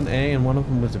them was an A and one of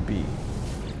them was a B.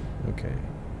 Okay.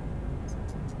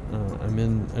 I'm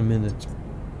in it.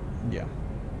 Yeah.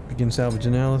 Begin salvage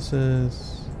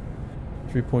analysis.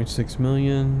 3.6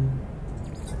 million.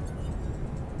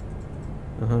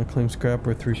 Claim scrap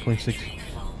worth 3.6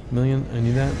 million. I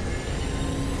need that.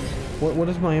 What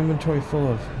is my inventory full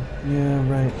of? Yeah,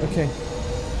 right. Okay.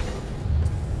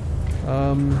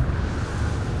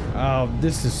 Oh,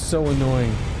 this is so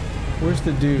annoying. Where's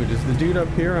the dude? Is the dude up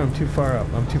here? I'm too far up.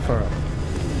 I'm too far up.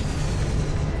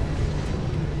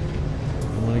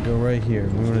 I want to go right here.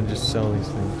 We want to just sell these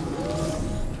things.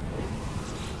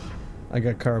 I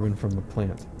got carbon from the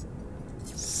plant.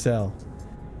 Sell.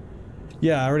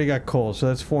 Yeah, I already got coal, so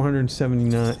that's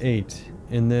 478.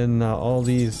 And then all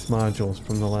these modules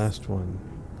from the last one.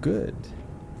 Good.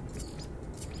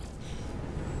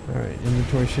 Alright,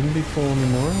 inventory shouldn't be full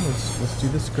anymore. Let's do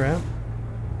the scrap.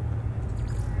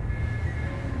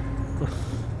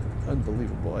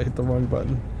 Unbelievable, I hit the wrong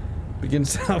button. Begin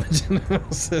salvage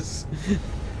analysis.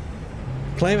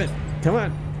 Claim it! Come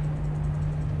on!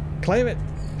 Claim it!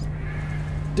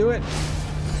 Do it!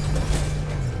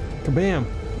 Kabam!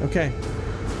 Okay.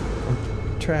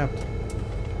 I'm trapped.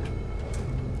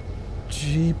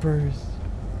 Jeepers.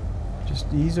 Just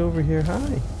ease over here.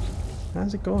 Hi.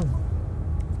 How's it going?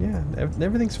 Yeah,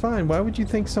 everything's fine. Why would you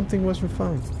think something wasn't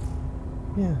fine?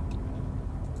 Yeah.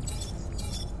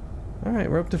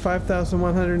 Alright, we're up to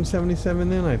 5,177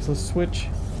 nanites. Let's switch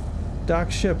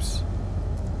dock ships.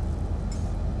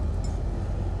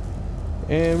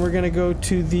 And we're gonna go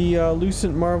to the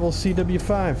Lucent Marvel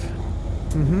CW5.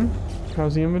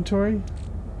 How's the inventory?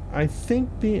 I think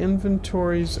the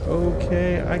inventory's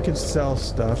okay. I could sell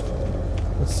stuff.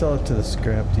 Let's sell it to the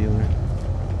scrap dealer.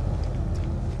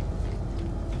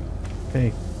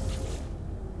 Hey.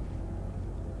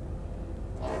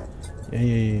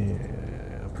 Yeah.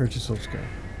 Purchase old scrap.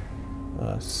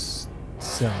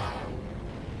 Sell.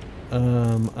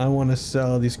 I want to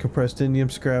sell these compressed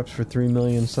indium scraps for 3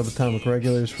 million, subatomic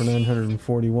regulars for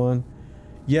 941.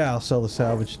 Yeah, I'll sell the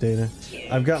salvage data.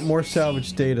 I've got more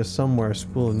salvage data somewhere,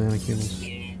 spool of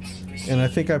nanocables. And I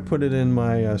think I put it in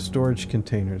my storage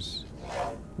containers.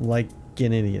 Like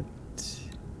an idiot.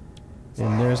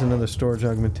 And there's another storage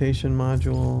augmentation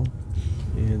module.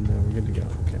 And we're good to go.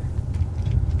 Okay.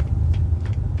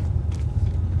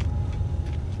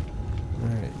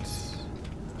 Alright.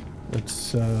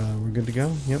 Let's, we're good to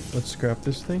go? Yep, let's scrap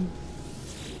this thing.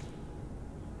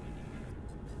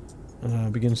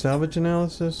 Begin salvage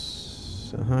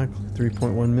analysis.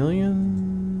 3.1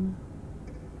 million.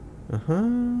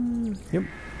 Yep.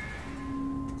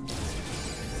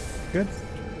 Good.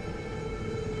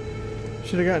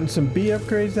 Should have gotten some B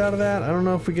upgrades out of that. I don't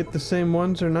know if we get the same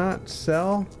ones or not.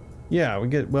 Sell? Yeah, we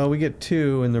get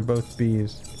 2 and they're both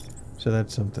Bs. So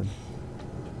that's something.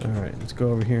 Alright, let's go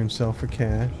over here and sell for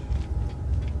cash.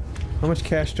 How much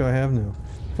cash do I have now?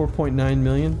 4.9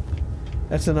 million?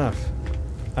 That's enough.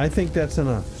 I think that's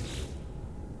enough.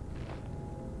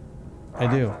 I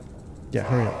do. Yeah,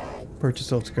 hurry up. Purchase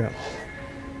old scrap.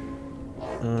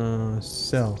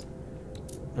 Sell.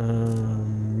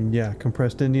 Yeah,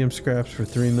 compressed indium scraps for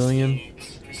 3 million.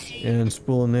 And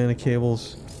spool of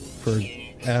nanocables for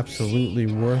absolutely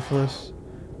worthless.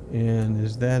 And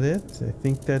is that it? I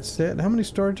think that's it. How many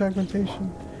storage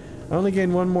augmentation? I only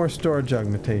gained 1 more storage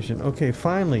augmentation. Okay,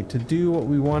 finally, to do what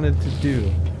we wanted to do,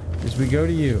 is we go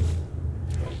to you.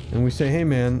 And we say, hey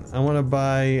man, I want to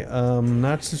buy,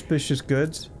 not suspicious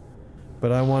goods,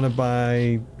 but I want to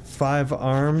buy 5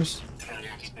 arms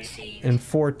and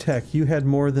 4 tech. You had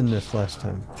more than this last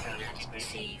time.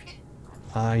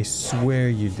 I swear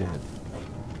you did.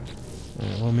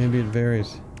 Alright, well maybe it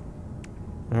varies.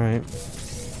 Alright.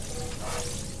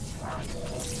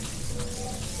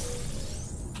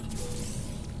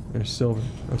 There's silver.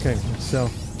 Okay, let's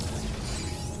sell.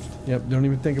 Yep, don't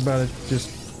even think about it.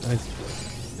 Just,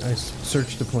 I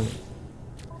searched the planet.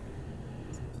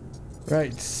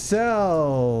 Right,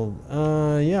 sell.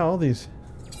 Yeah, all these.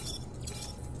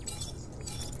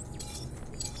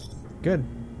 Good.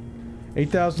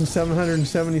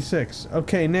 8,776.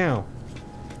 Okay, now.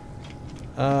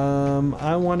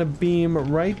 I want to beam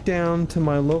right down to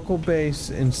my local base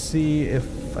and see if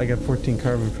I got 14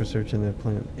 carbon for searching that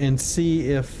planet, and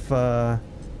see if yeah,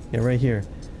 right here.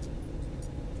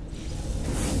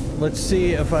 Let's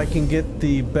see if I can get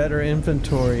the better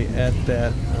inventory at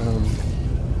that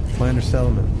minor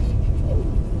settlement.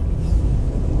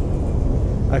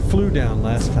 I flew down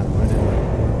last time. I didn't.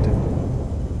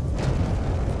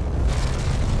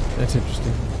 That's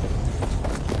interesting.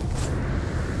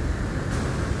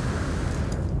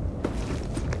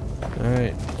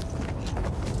 Alright.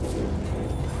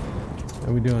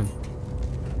 How we doing?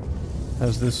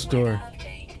 How's this store?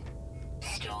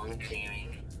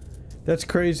 That's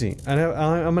crazy.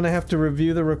 I'm gonna have to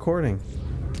review the recording.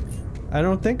 I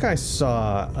don't think I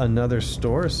saw another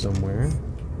store somewhere.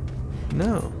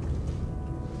 No.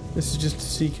 This is just a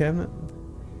C cabinet?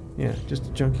 Yeah, just a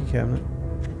junky cabinet.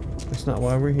 That's not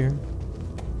why we're here.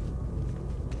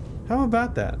 How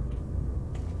about that?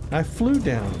 I flew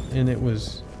down and it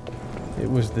was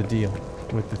the deal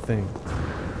with the thing.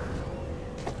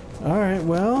 Alright,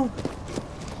 well,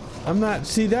 I'm not...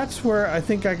 See, that's where I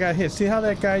think I got hit. See how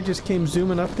that guy just came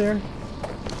zooming up there?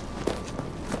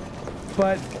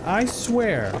 But I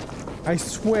swear,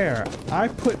 I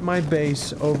put my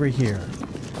base over here.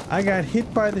 I got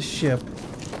hit by the ship.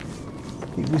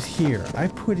 It was here. I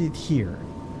put it here.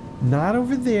 Not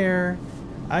over there.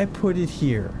 I put it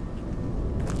here.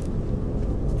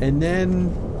 And then,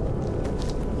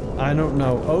 I don't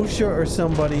know, OSHA or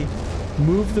somebody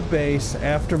moved the base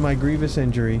after my grievous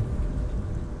injury.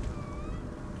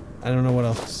 I don't know what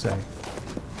else to say.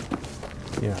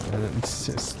 Yeah, and it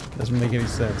just doesn't make any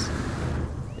sense.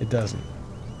 It doesn't.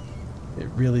 It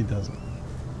really doesn't.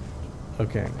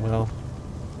 Okay, well,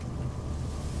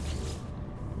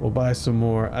 we'll buy some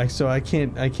more. So I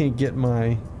can't get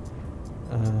my.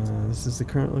 This is the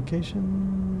current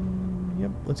location.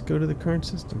 Yep. Let's go to the current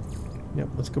system. Yep.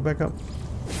 Let's go back up.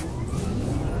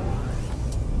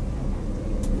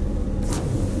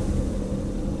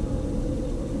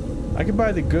 I could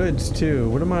buy the goods too.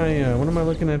 What am I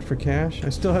looking at for cash? I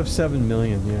still have 7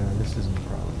 million. Yeah, this isn't a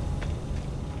problem.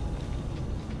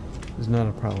 It's not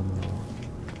a problem at all.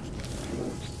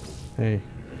 Hey,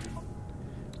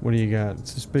 What do you got?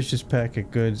 Suspicious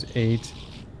packet goods, 8.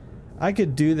 I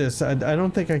could do this. I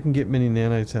don't think I can get many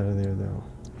nanites out of there, though.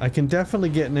 I can definitely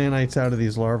get nanites out of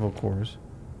these larval cores.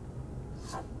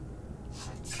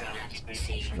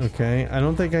 Okay, I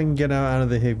don't think I can get out of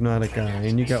the hypnotic eye.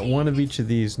 And you got one of each of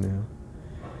these now.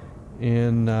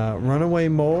 And runaway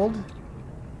mold.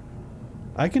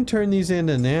 I can turn these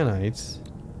into nanites.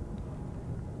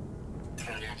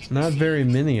 Not very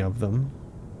many of them.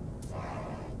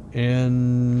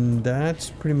 And that's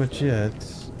pretty much it.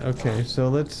 Okay, so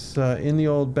let's, in the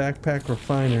old backpack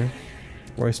refiner,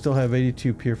 where I still have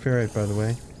 82 pure ferrite, by the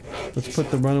way. Let's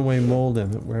put the runaway mold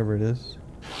in it, wherever it is.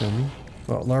 Show me.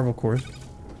 Well, larval cores.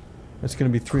 That's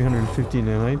going to be 350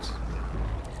 nanites.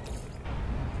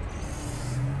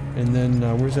 And then,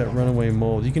 where's that runaway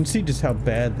mold? You can see just how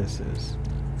bad this is.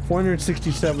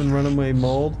 467 runaway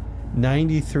mold,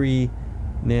 93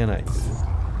 nanites.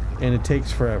 And it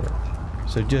takes forever.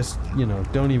 So just, you know,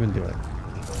 don't even do it.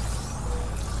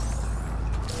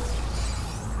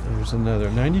 There's another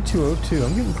 9202.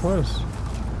 I'm getting close.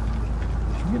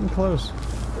 I'm getting close.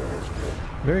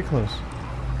 Very close.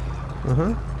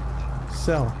 Uh-huh.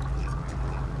 Sell.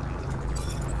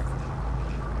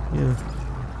 Yeah.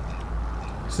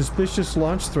 Suspicious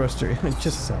launch thruster.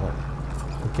 Just sell it.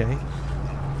 Okay.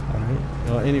 Alright.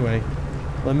 Well, anyway.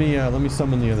 Let me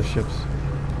summon the other ships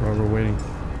while we're waiting.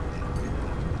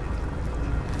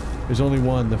 There's only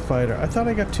one, the fighter. I thought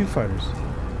I got 2 fighters.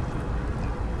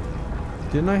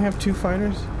 Didn't I have 2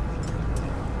 fighters?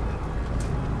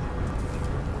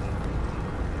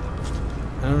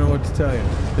 I don't know what to tell you.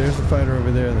 There's the fighter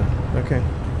over there then. Okay.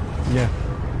 Yeah.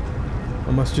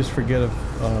 I must just forget of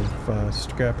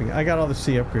scrapping. I got all the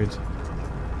C upgrades.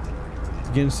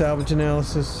 Begin salvage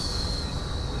analysis.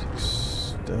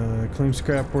 Claim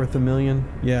scrap worth $1 million.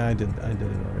 Yeah, I did it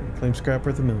already. Claim scrap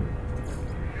worth $1 million.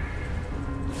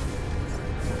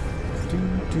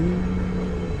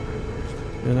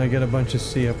 And I get a bunch of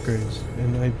C upgrades.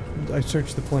 And I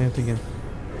search the plant again.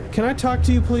 Can I talk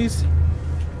to you, please?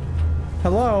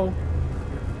 Hello?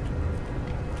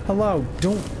 Hello?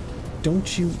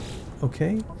 Don't you...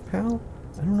 Okay, pal?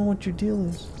 I don't know what your deal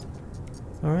is.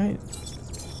 Alright.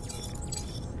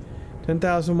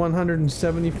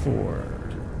 10,174.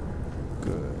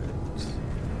 Good.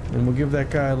 And we'll give that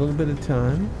guy a little bit of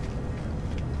time.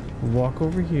 We'll walk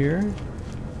over here.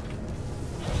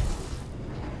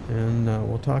 And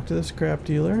we'll talk to the scrap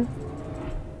dealer.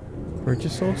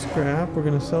 Purchase old scrap. We're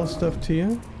going to sell stuff to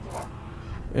you.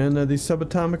 And these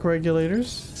subatomic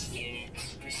regulators.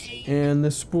 And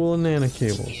this spool of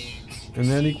nanocables. And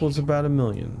that equals about $1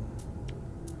 million.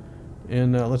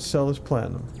 And let's sell this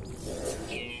platinum.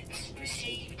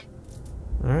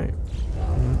 Alright.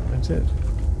 That's it.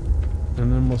 And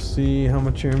then we'll see how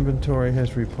much your inventory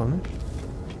has replenished.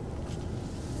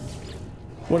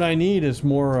 What I need is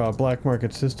more black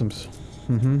market systems.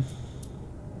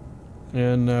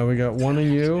 And we got one of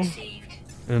you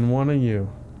and one of you.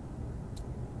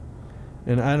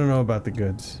 And I don't know about the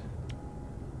goods.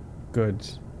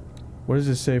 Goods. What does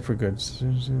it say for goods?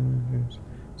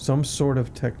 Some sort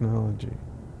of technology.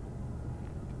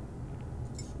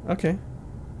 Okay.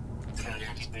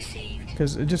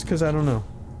 Just because I don't know.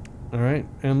 Alright,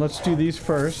 and let's do these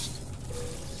first.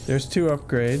 There's 2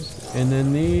 upgrades, and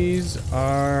then these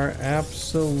are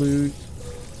absolute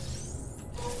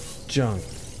junk.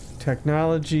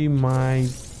 Technology, my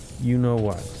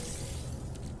you-know-what.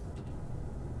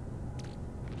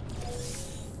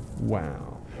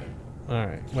 Wow.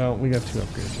 Alright, well, we got 2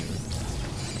 upgrades.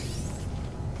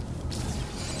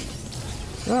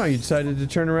 Oh, you decided to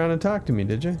turn around and talk to me,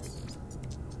 did you?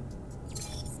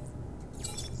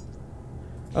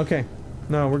 Okay.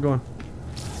 No, we're going.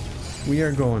 We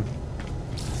are going.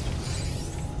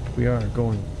 We are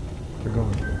going. We're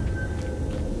going.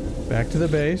 Back to the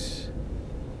base.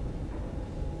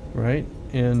 Right?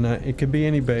 And it could be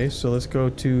any base, so let's go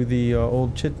to the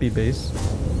old Chitby base.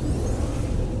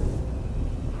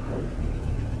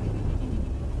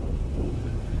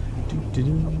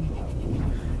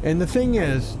 And the thing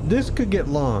is, this could get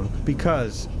long,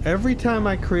 because every time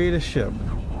I create a ship,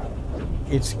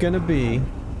 it's gonna be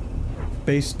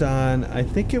based on, I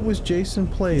think it was Jason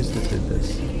Plays that did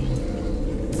this.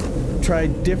 Try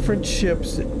different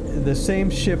ships, the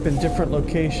same ship in different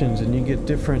locations, and you get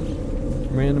different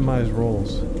randomized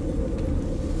rolls.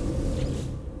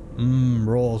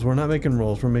 Rolls. We're not making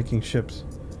rolls, we're making ships.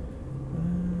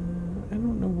 I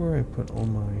don't know where I put all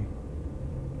my...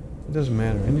 It doesn't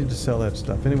matter, I need to sell that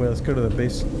stuff. Anyway, let's go to the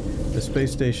base, the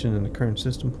space station in the current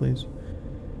system, please.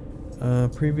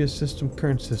 Previous system,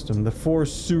 current system. The 4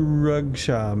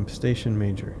 Surugshab Station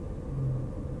Major.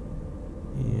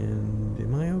 And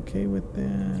am I okay with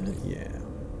that? Yeah.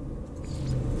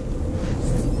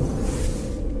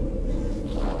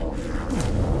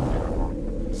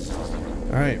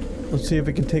 Alright, let's see if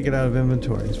it can take it out of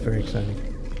inventory. It's very exciting.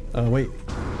 Wait.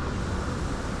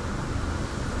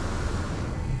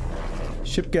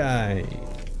 Ship guy.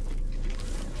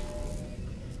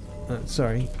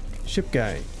 Sorry. Ship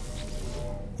guy.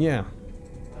 Yeah.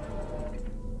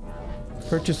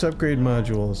 Purchase upgrade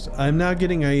modules. I'm now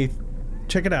getting a...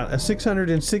 Check it out. A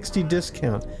 660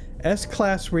 discount.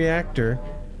 S-class reactor.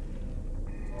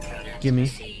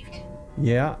 Gimme.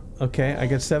 Yeah. Okay. I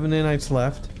got 7 nanites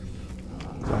left.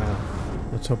 Wow.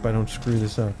 Let's hope I don't screw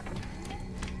this up.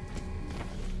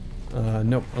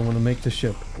 Nope. I want to make the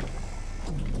ship.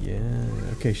 Yeah.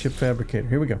 Okay, ship fabricator.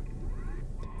 Here we go.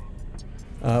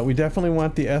 We definitely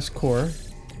want the S-core.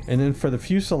 And then for the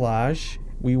fuselage,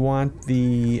 we want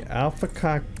the alpha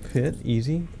cockpit.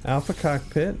 Easy. Alpha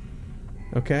cockpit.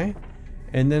 Okay.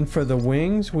 And then for the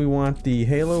wings, we want the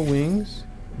halo wings.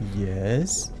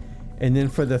 Yes. And then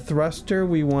for the thruster,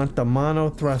 we want the mono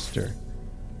thruster.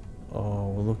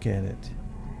 Oh, look at it.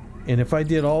 And if I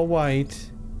did all white,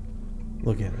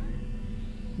 look at it.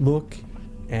 Look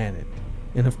at it.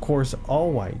 And of course,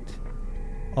 all white.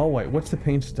 All white. What's the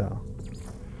paint style?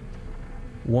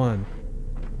 1.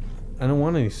 I don't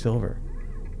want any silver.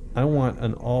 I want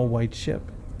an all white ship.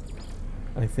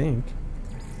 I think.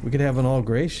 We could have an all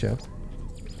gray ship.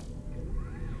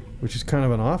 Which is kind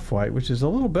of an off-white, which is a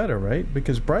little better, right?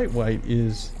 Because bright white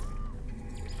is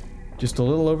just a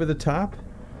little over the top.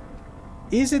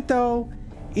 Is it though?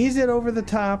 Is it over the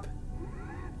top?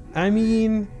 I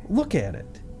mean, look at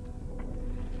it.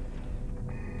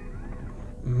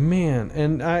 Man,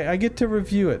 and I get to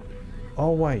review it.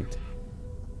 All white.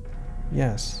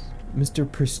 Yes. Mr.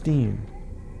 Pristine.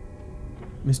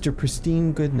 Mr.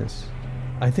 Pristine goodness.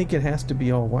 I think it has to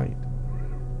be all white.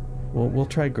 Well, we'll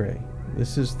try gray.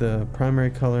 This is the primary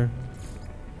color.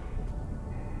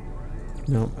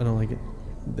 No, I don't like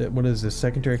it. What is this?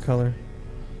 Secondary color?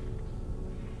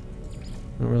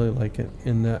 I don't really like it.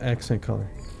 In the accent color.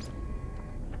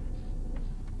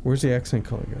 Where's the accent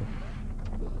color go?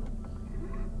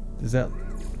 Is that...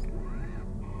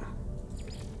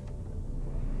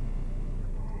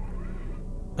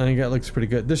 I think that looks pretty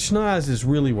good. The schnoz is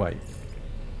really white.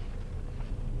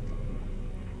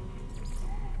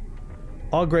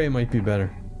 All gray might be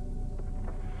better.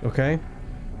 Okay?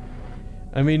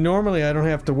 I mean, normally I don't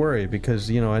have to worry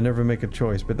because, you know, I never make a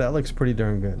choice, but that looks pretty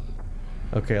darn good.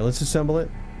 Okay, let's assemble it.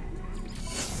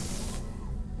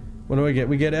 What do I get?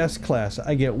 We get S-class.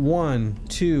 I get 1,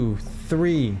 2,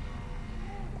 3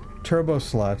 turbo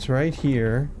slots right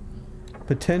here.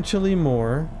 Potentially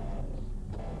more.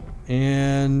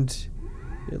 And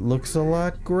it looks a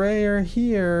lot grayer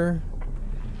here.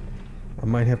 I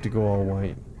might have to go all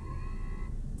white.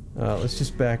 Let's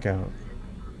just back out.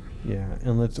 Yeah,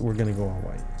 and we're gonna go all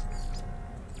white.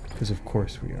 Because of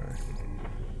course we are.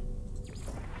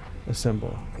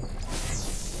 Assemble.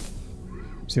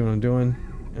 See what I'm doing?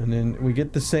 And then we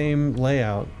get the same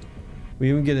layout. We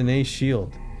even get an A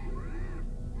shield.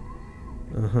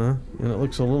 Uh-huh. And it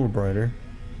looks a little brighter.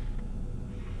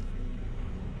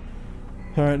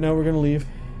 Alright, now we're gonna leave.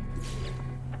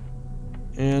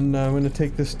 And I'm gonna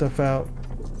take this stuff out.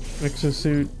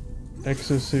 Exosuit.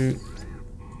 Exosuit.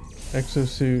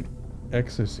 Exosuit.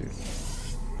 Exosuit.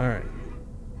 Alright.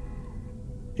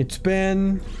 It's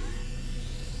been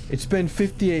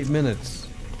 58 minutes.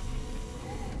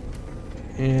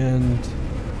 And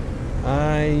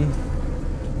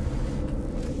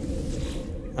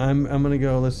I'm gonna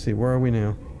go, let's see, where are we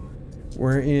now?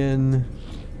 We're in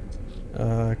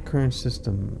current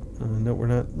system. No, we're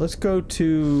not. Let's go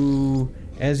to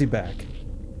Azibac.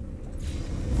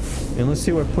 And let's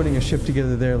see what putting a ship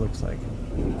together there looks like.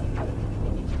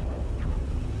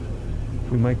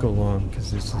 We might go long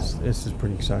because this is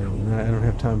pretty exciting. I don't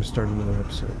have time to start another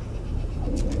episode.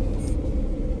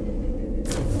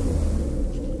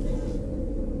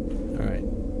 All right.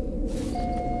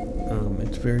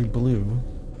 It's very blue.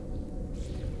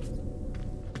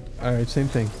 All right, same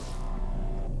thing.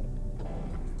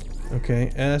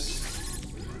 Okay, S,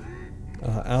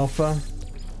 Alpha,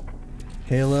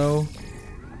 Halo,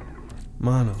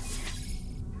 Mono.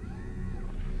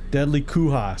 Deadly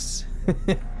Kuhas.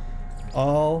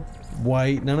 All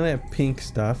white, none of that pink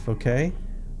stuff, okay?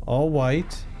 All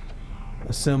white.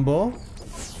 Assemble.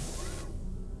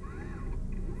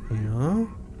 Yeah.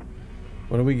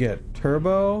 What do we get?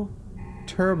 Turbo,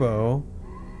 turbo,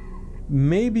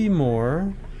 maybe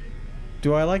more.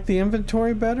 Do I like the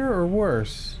inventory better or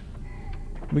worse?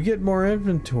 We get more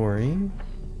inventory.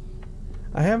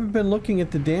 I haven't been looking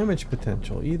at the damage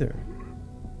potential either.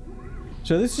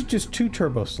 So this is just 2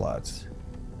 turbo slots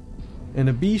and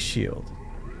a B shield.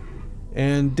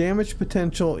 And damage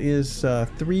potential is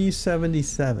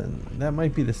 377. That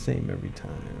might be the same every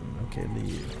time. Okay,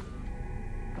 leave.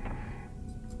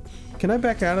 Can I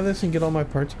back out of this and get all my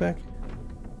parts back?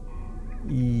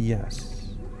 Yes.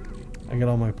 I got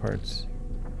all my parts.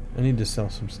 I need to sell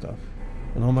some stuff.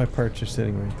 And all my parts are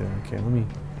sitting right there. Okay,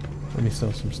 let me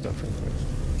sell some stuff real quick.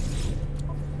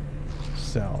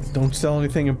 Sell. Don't sell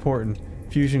anything important.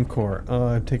 Fusion core. Oh,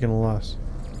 I'm taking a loss.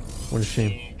 What a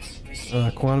shame.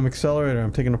 Quantum accelerator.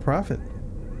 I'm taking a profit.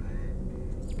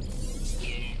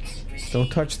 Don't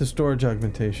touch the storage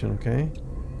augmentation, okay?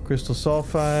 Crystal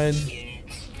sulfide.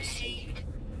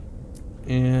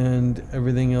 And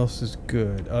everything else is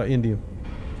good. Indium.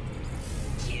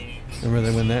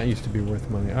 Remember when that used to be worth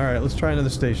money. Alright, let's try another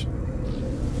station.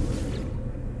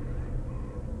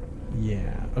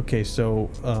 Yeah. Okay, so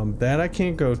that I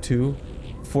can't go to.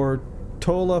 For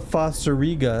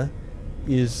Tolakram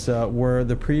is were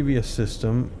the previous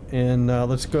system. And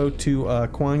let's go to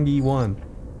Kwangi 1.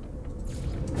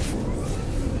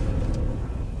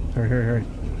 Hurry, hurry, hurry.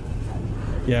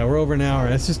 Yeah, we're over an hour.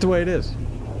 That's just the way it is.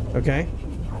 Okay?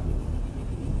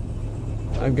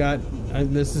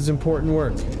 This is important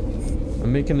work.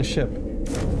 I'm making a ship.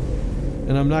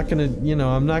 And I'm not gonna,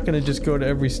 I'm not gonna just go to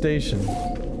every station.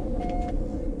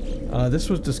 This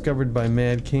was discovered by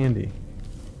Mad Candy.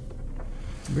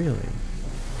 Really?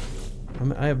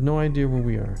 I have no idea where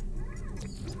we are.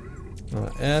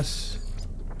 S,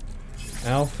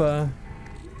 Alpha,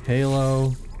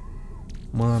 Halo,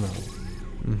 Mono.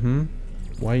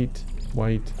 White,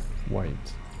 white,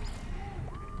 white.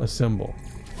 Assemble.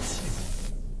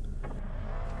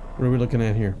 What are we looking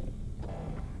at here?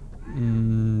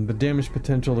 The damage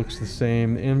potential looks the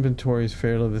same. The inventory is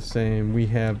fairly the same. We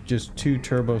have just 2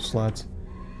 turbo slots.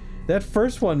 That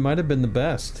first one might have been the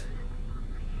best.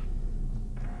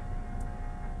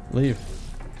 Leave.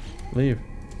 Leave.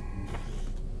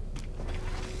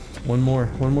 One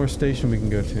more station we can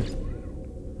go to.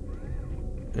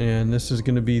 And this is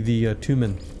going to be the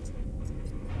Tumen.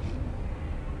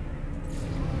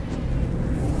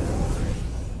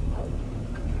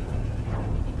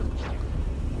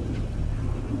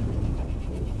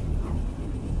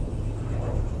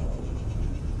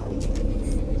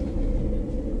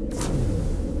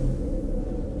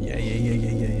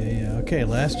 Okay,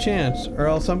 last chance, or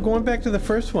else I'm going back to the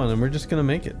first one and we're just gonna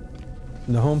make it.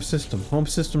 In the home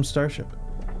system starship.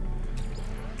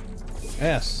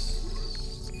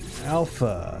 S,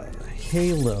 Alpha,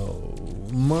 Halo,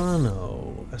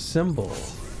 Mono, Assemble.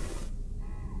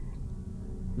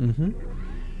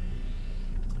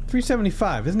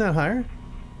 375, isn't that higher?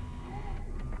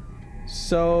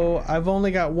 So I've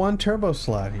only got 1 turbo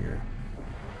slot here.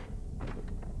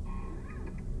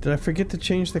 Did I forget to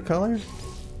change the color?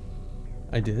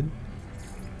 I did.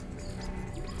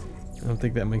 I don't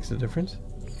think that makes a difference.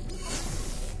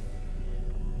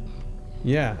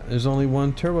 Yeah, there's only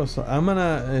 1 turbo slot. I'm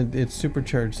gonna... it's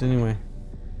supercharged anyway.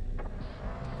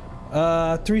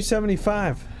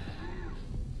 375.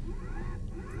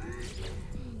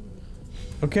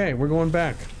 Okay, we're going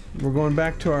back. We're going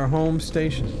back to our home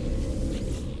station.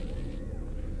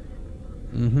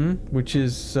 Which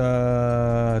is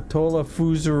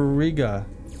Tolakram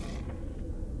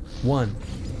 1.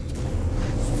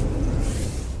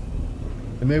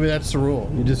 And maybe that's the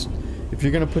rule. You just, if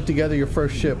you're gonna put together your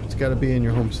first ship, it's gotta be in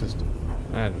your home system.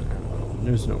 I don't know.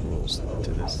 There's no rules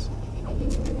to this.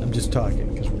 I'm just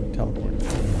talking because we're teleporting.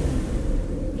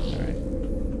 Alright.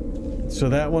 So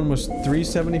that one was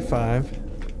 375.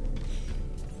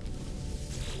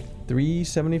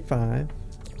 375.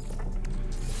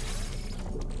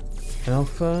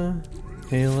 Alpha,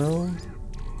 Halo,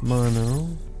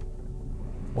 Mono,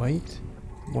 white,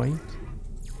 white,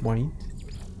 white,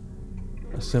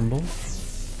 assemble.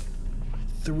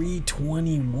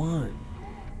 321.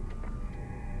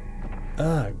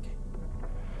 Ugh.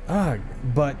 Ugh,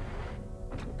 but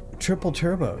triple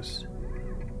turbos.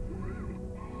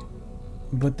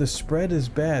 But the spread is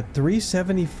bad.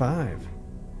 375.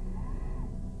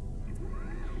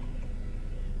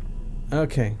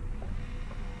 Okay.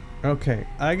 Okay,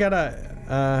 I gotta,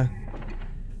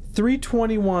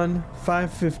 321,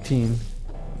 515.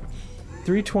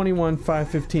 321,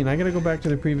 515. I gotta go back to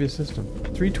the previous system.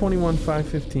 321,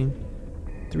 515.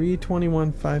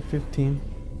 321, 515.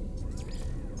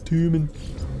 Tumen.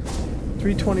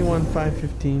 321,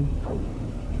 515.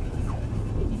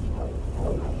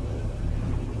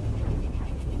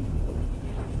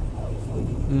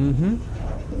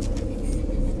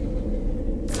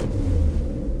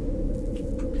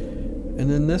 And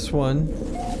then this one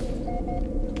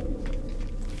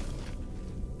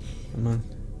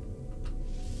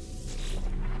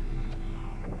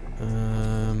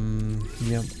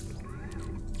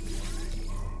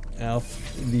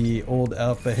the old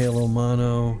Alpha Halo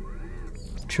Mono,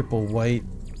 triple white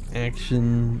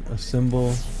action, a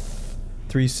symbol,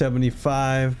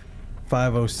 375,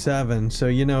 507. So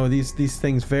you know these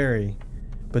things vary,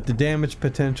 but the damage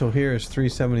potential here is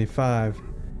 375.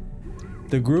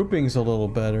 The grouping's a little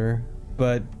better,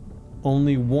 but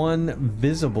only one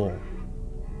visible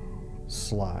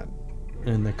slot,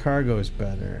 and the cargo's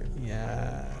better.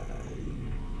 Yeah,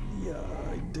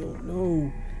 I don't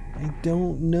know. I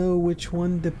don't know which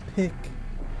one to pick.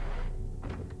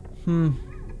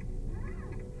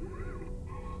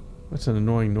 What's an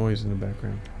annoying noise in the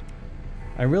background?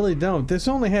 I really don't. This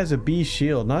only has a B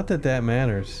shield. Not that that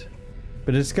matters.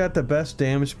 But it's got the best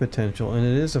damage potential, and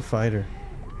it is a fighter.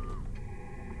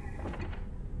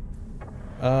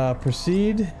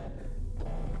 Proceed.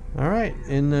 Alright,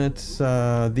 and it's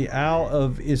the Owl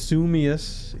of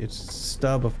Isumius. It's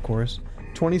stub, of course.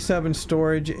 27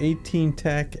 storage, 18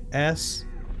 tech, S.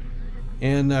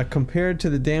 And compared to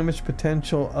the damage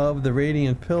potential of the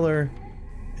Radiant Pillar,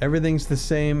 everything's the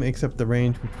same except the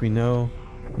range, which we know.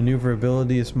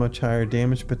 Maneuverability is much higher.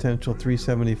 Damage potential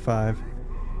 375.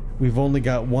 We've only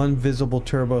got one visible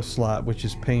turbo slot, which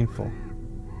is painful.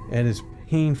 It is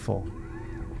painful.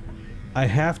 I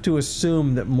have to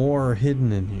assume that more are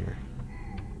hidden in here.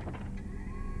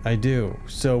 I do.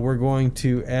 So we're going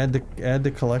to add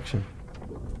the collection.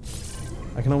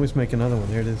 I can always make another one.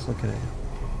 There it is. Look at it.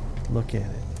 Look at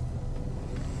it.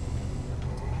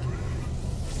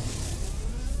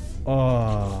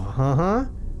 Oh,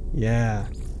 yeah.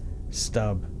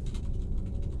 Stub.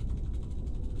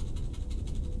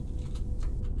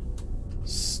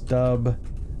 Stub.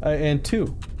 And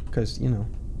 2. Because, you know.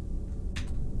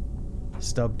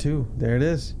 Stub 2. There it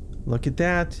is. Look at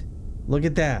that. Look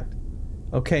at that.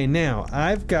 Okay, now,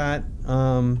 I've got,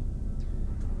 let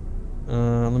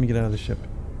me get out of the ship.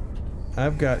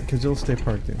 I've got, because it'll stay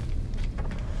parked there.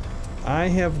 I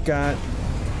have got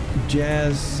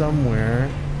Jazz somewhere.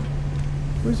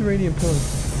 Where's the Radiant Pillar?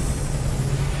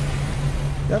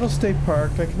 That'll stay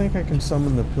parked. I think I can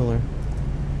summon the pillar.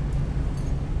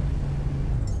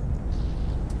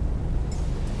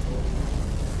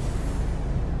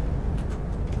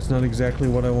 It's not exactly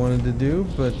what I wanted to do,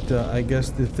 but I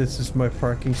guess if this is my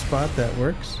parking spot, that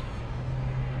works.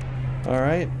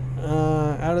 Alright.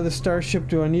 Out of the starship,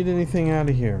 do I need anything out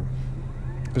of here?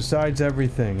 Besides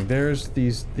everything. There's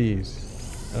these.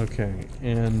 Okay,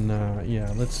 and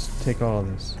yeah, let's take all of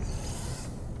this.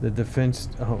 The defense.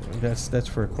 Oh, that's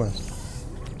for a quest.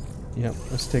 Yep,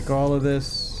 let's take all of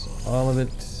this, all of it,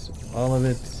 all of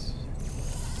it.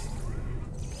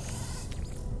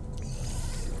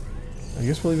 I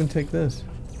guess we'll even take this.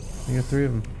 I got 3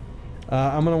 of them.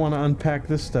 I'm gonna want to unpack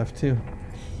this stuff too.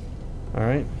 All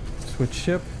right, switch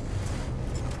ship.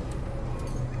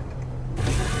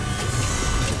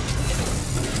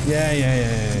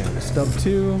 Yeah. Stub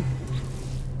 2.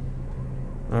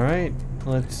 Alright,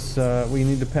 let's, we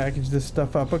need to package this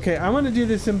stuff up. Okay, I'm gonna do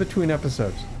this in between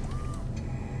episodes.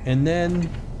 And then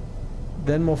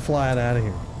we'll fly it out of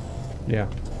here. Yeah.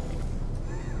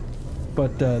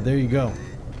 But, there you go.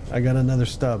 I got another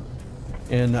stub.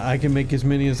 And I can make as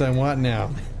many as I want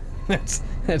now. That's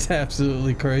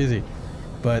absolutely crazy.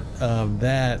 But,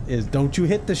 that is, don't you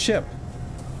hit the ship.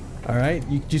 Alright,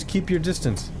 you just keep your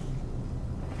distance.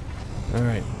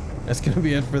 Alright, that's gonna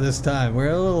be it for this time.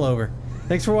 We're a little over.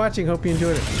 Thanks for watching, hope you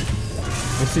enjoyed it.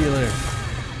 We'll see you later.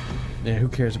 Yeah, who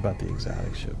cares about the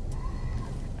exotic ship?